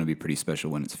it's going to be pretty special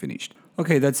when it's finished.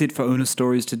 Okay, that's it for Owner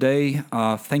Stories today.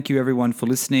 Thank you everyone for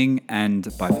listening,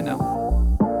 and bye for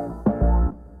now.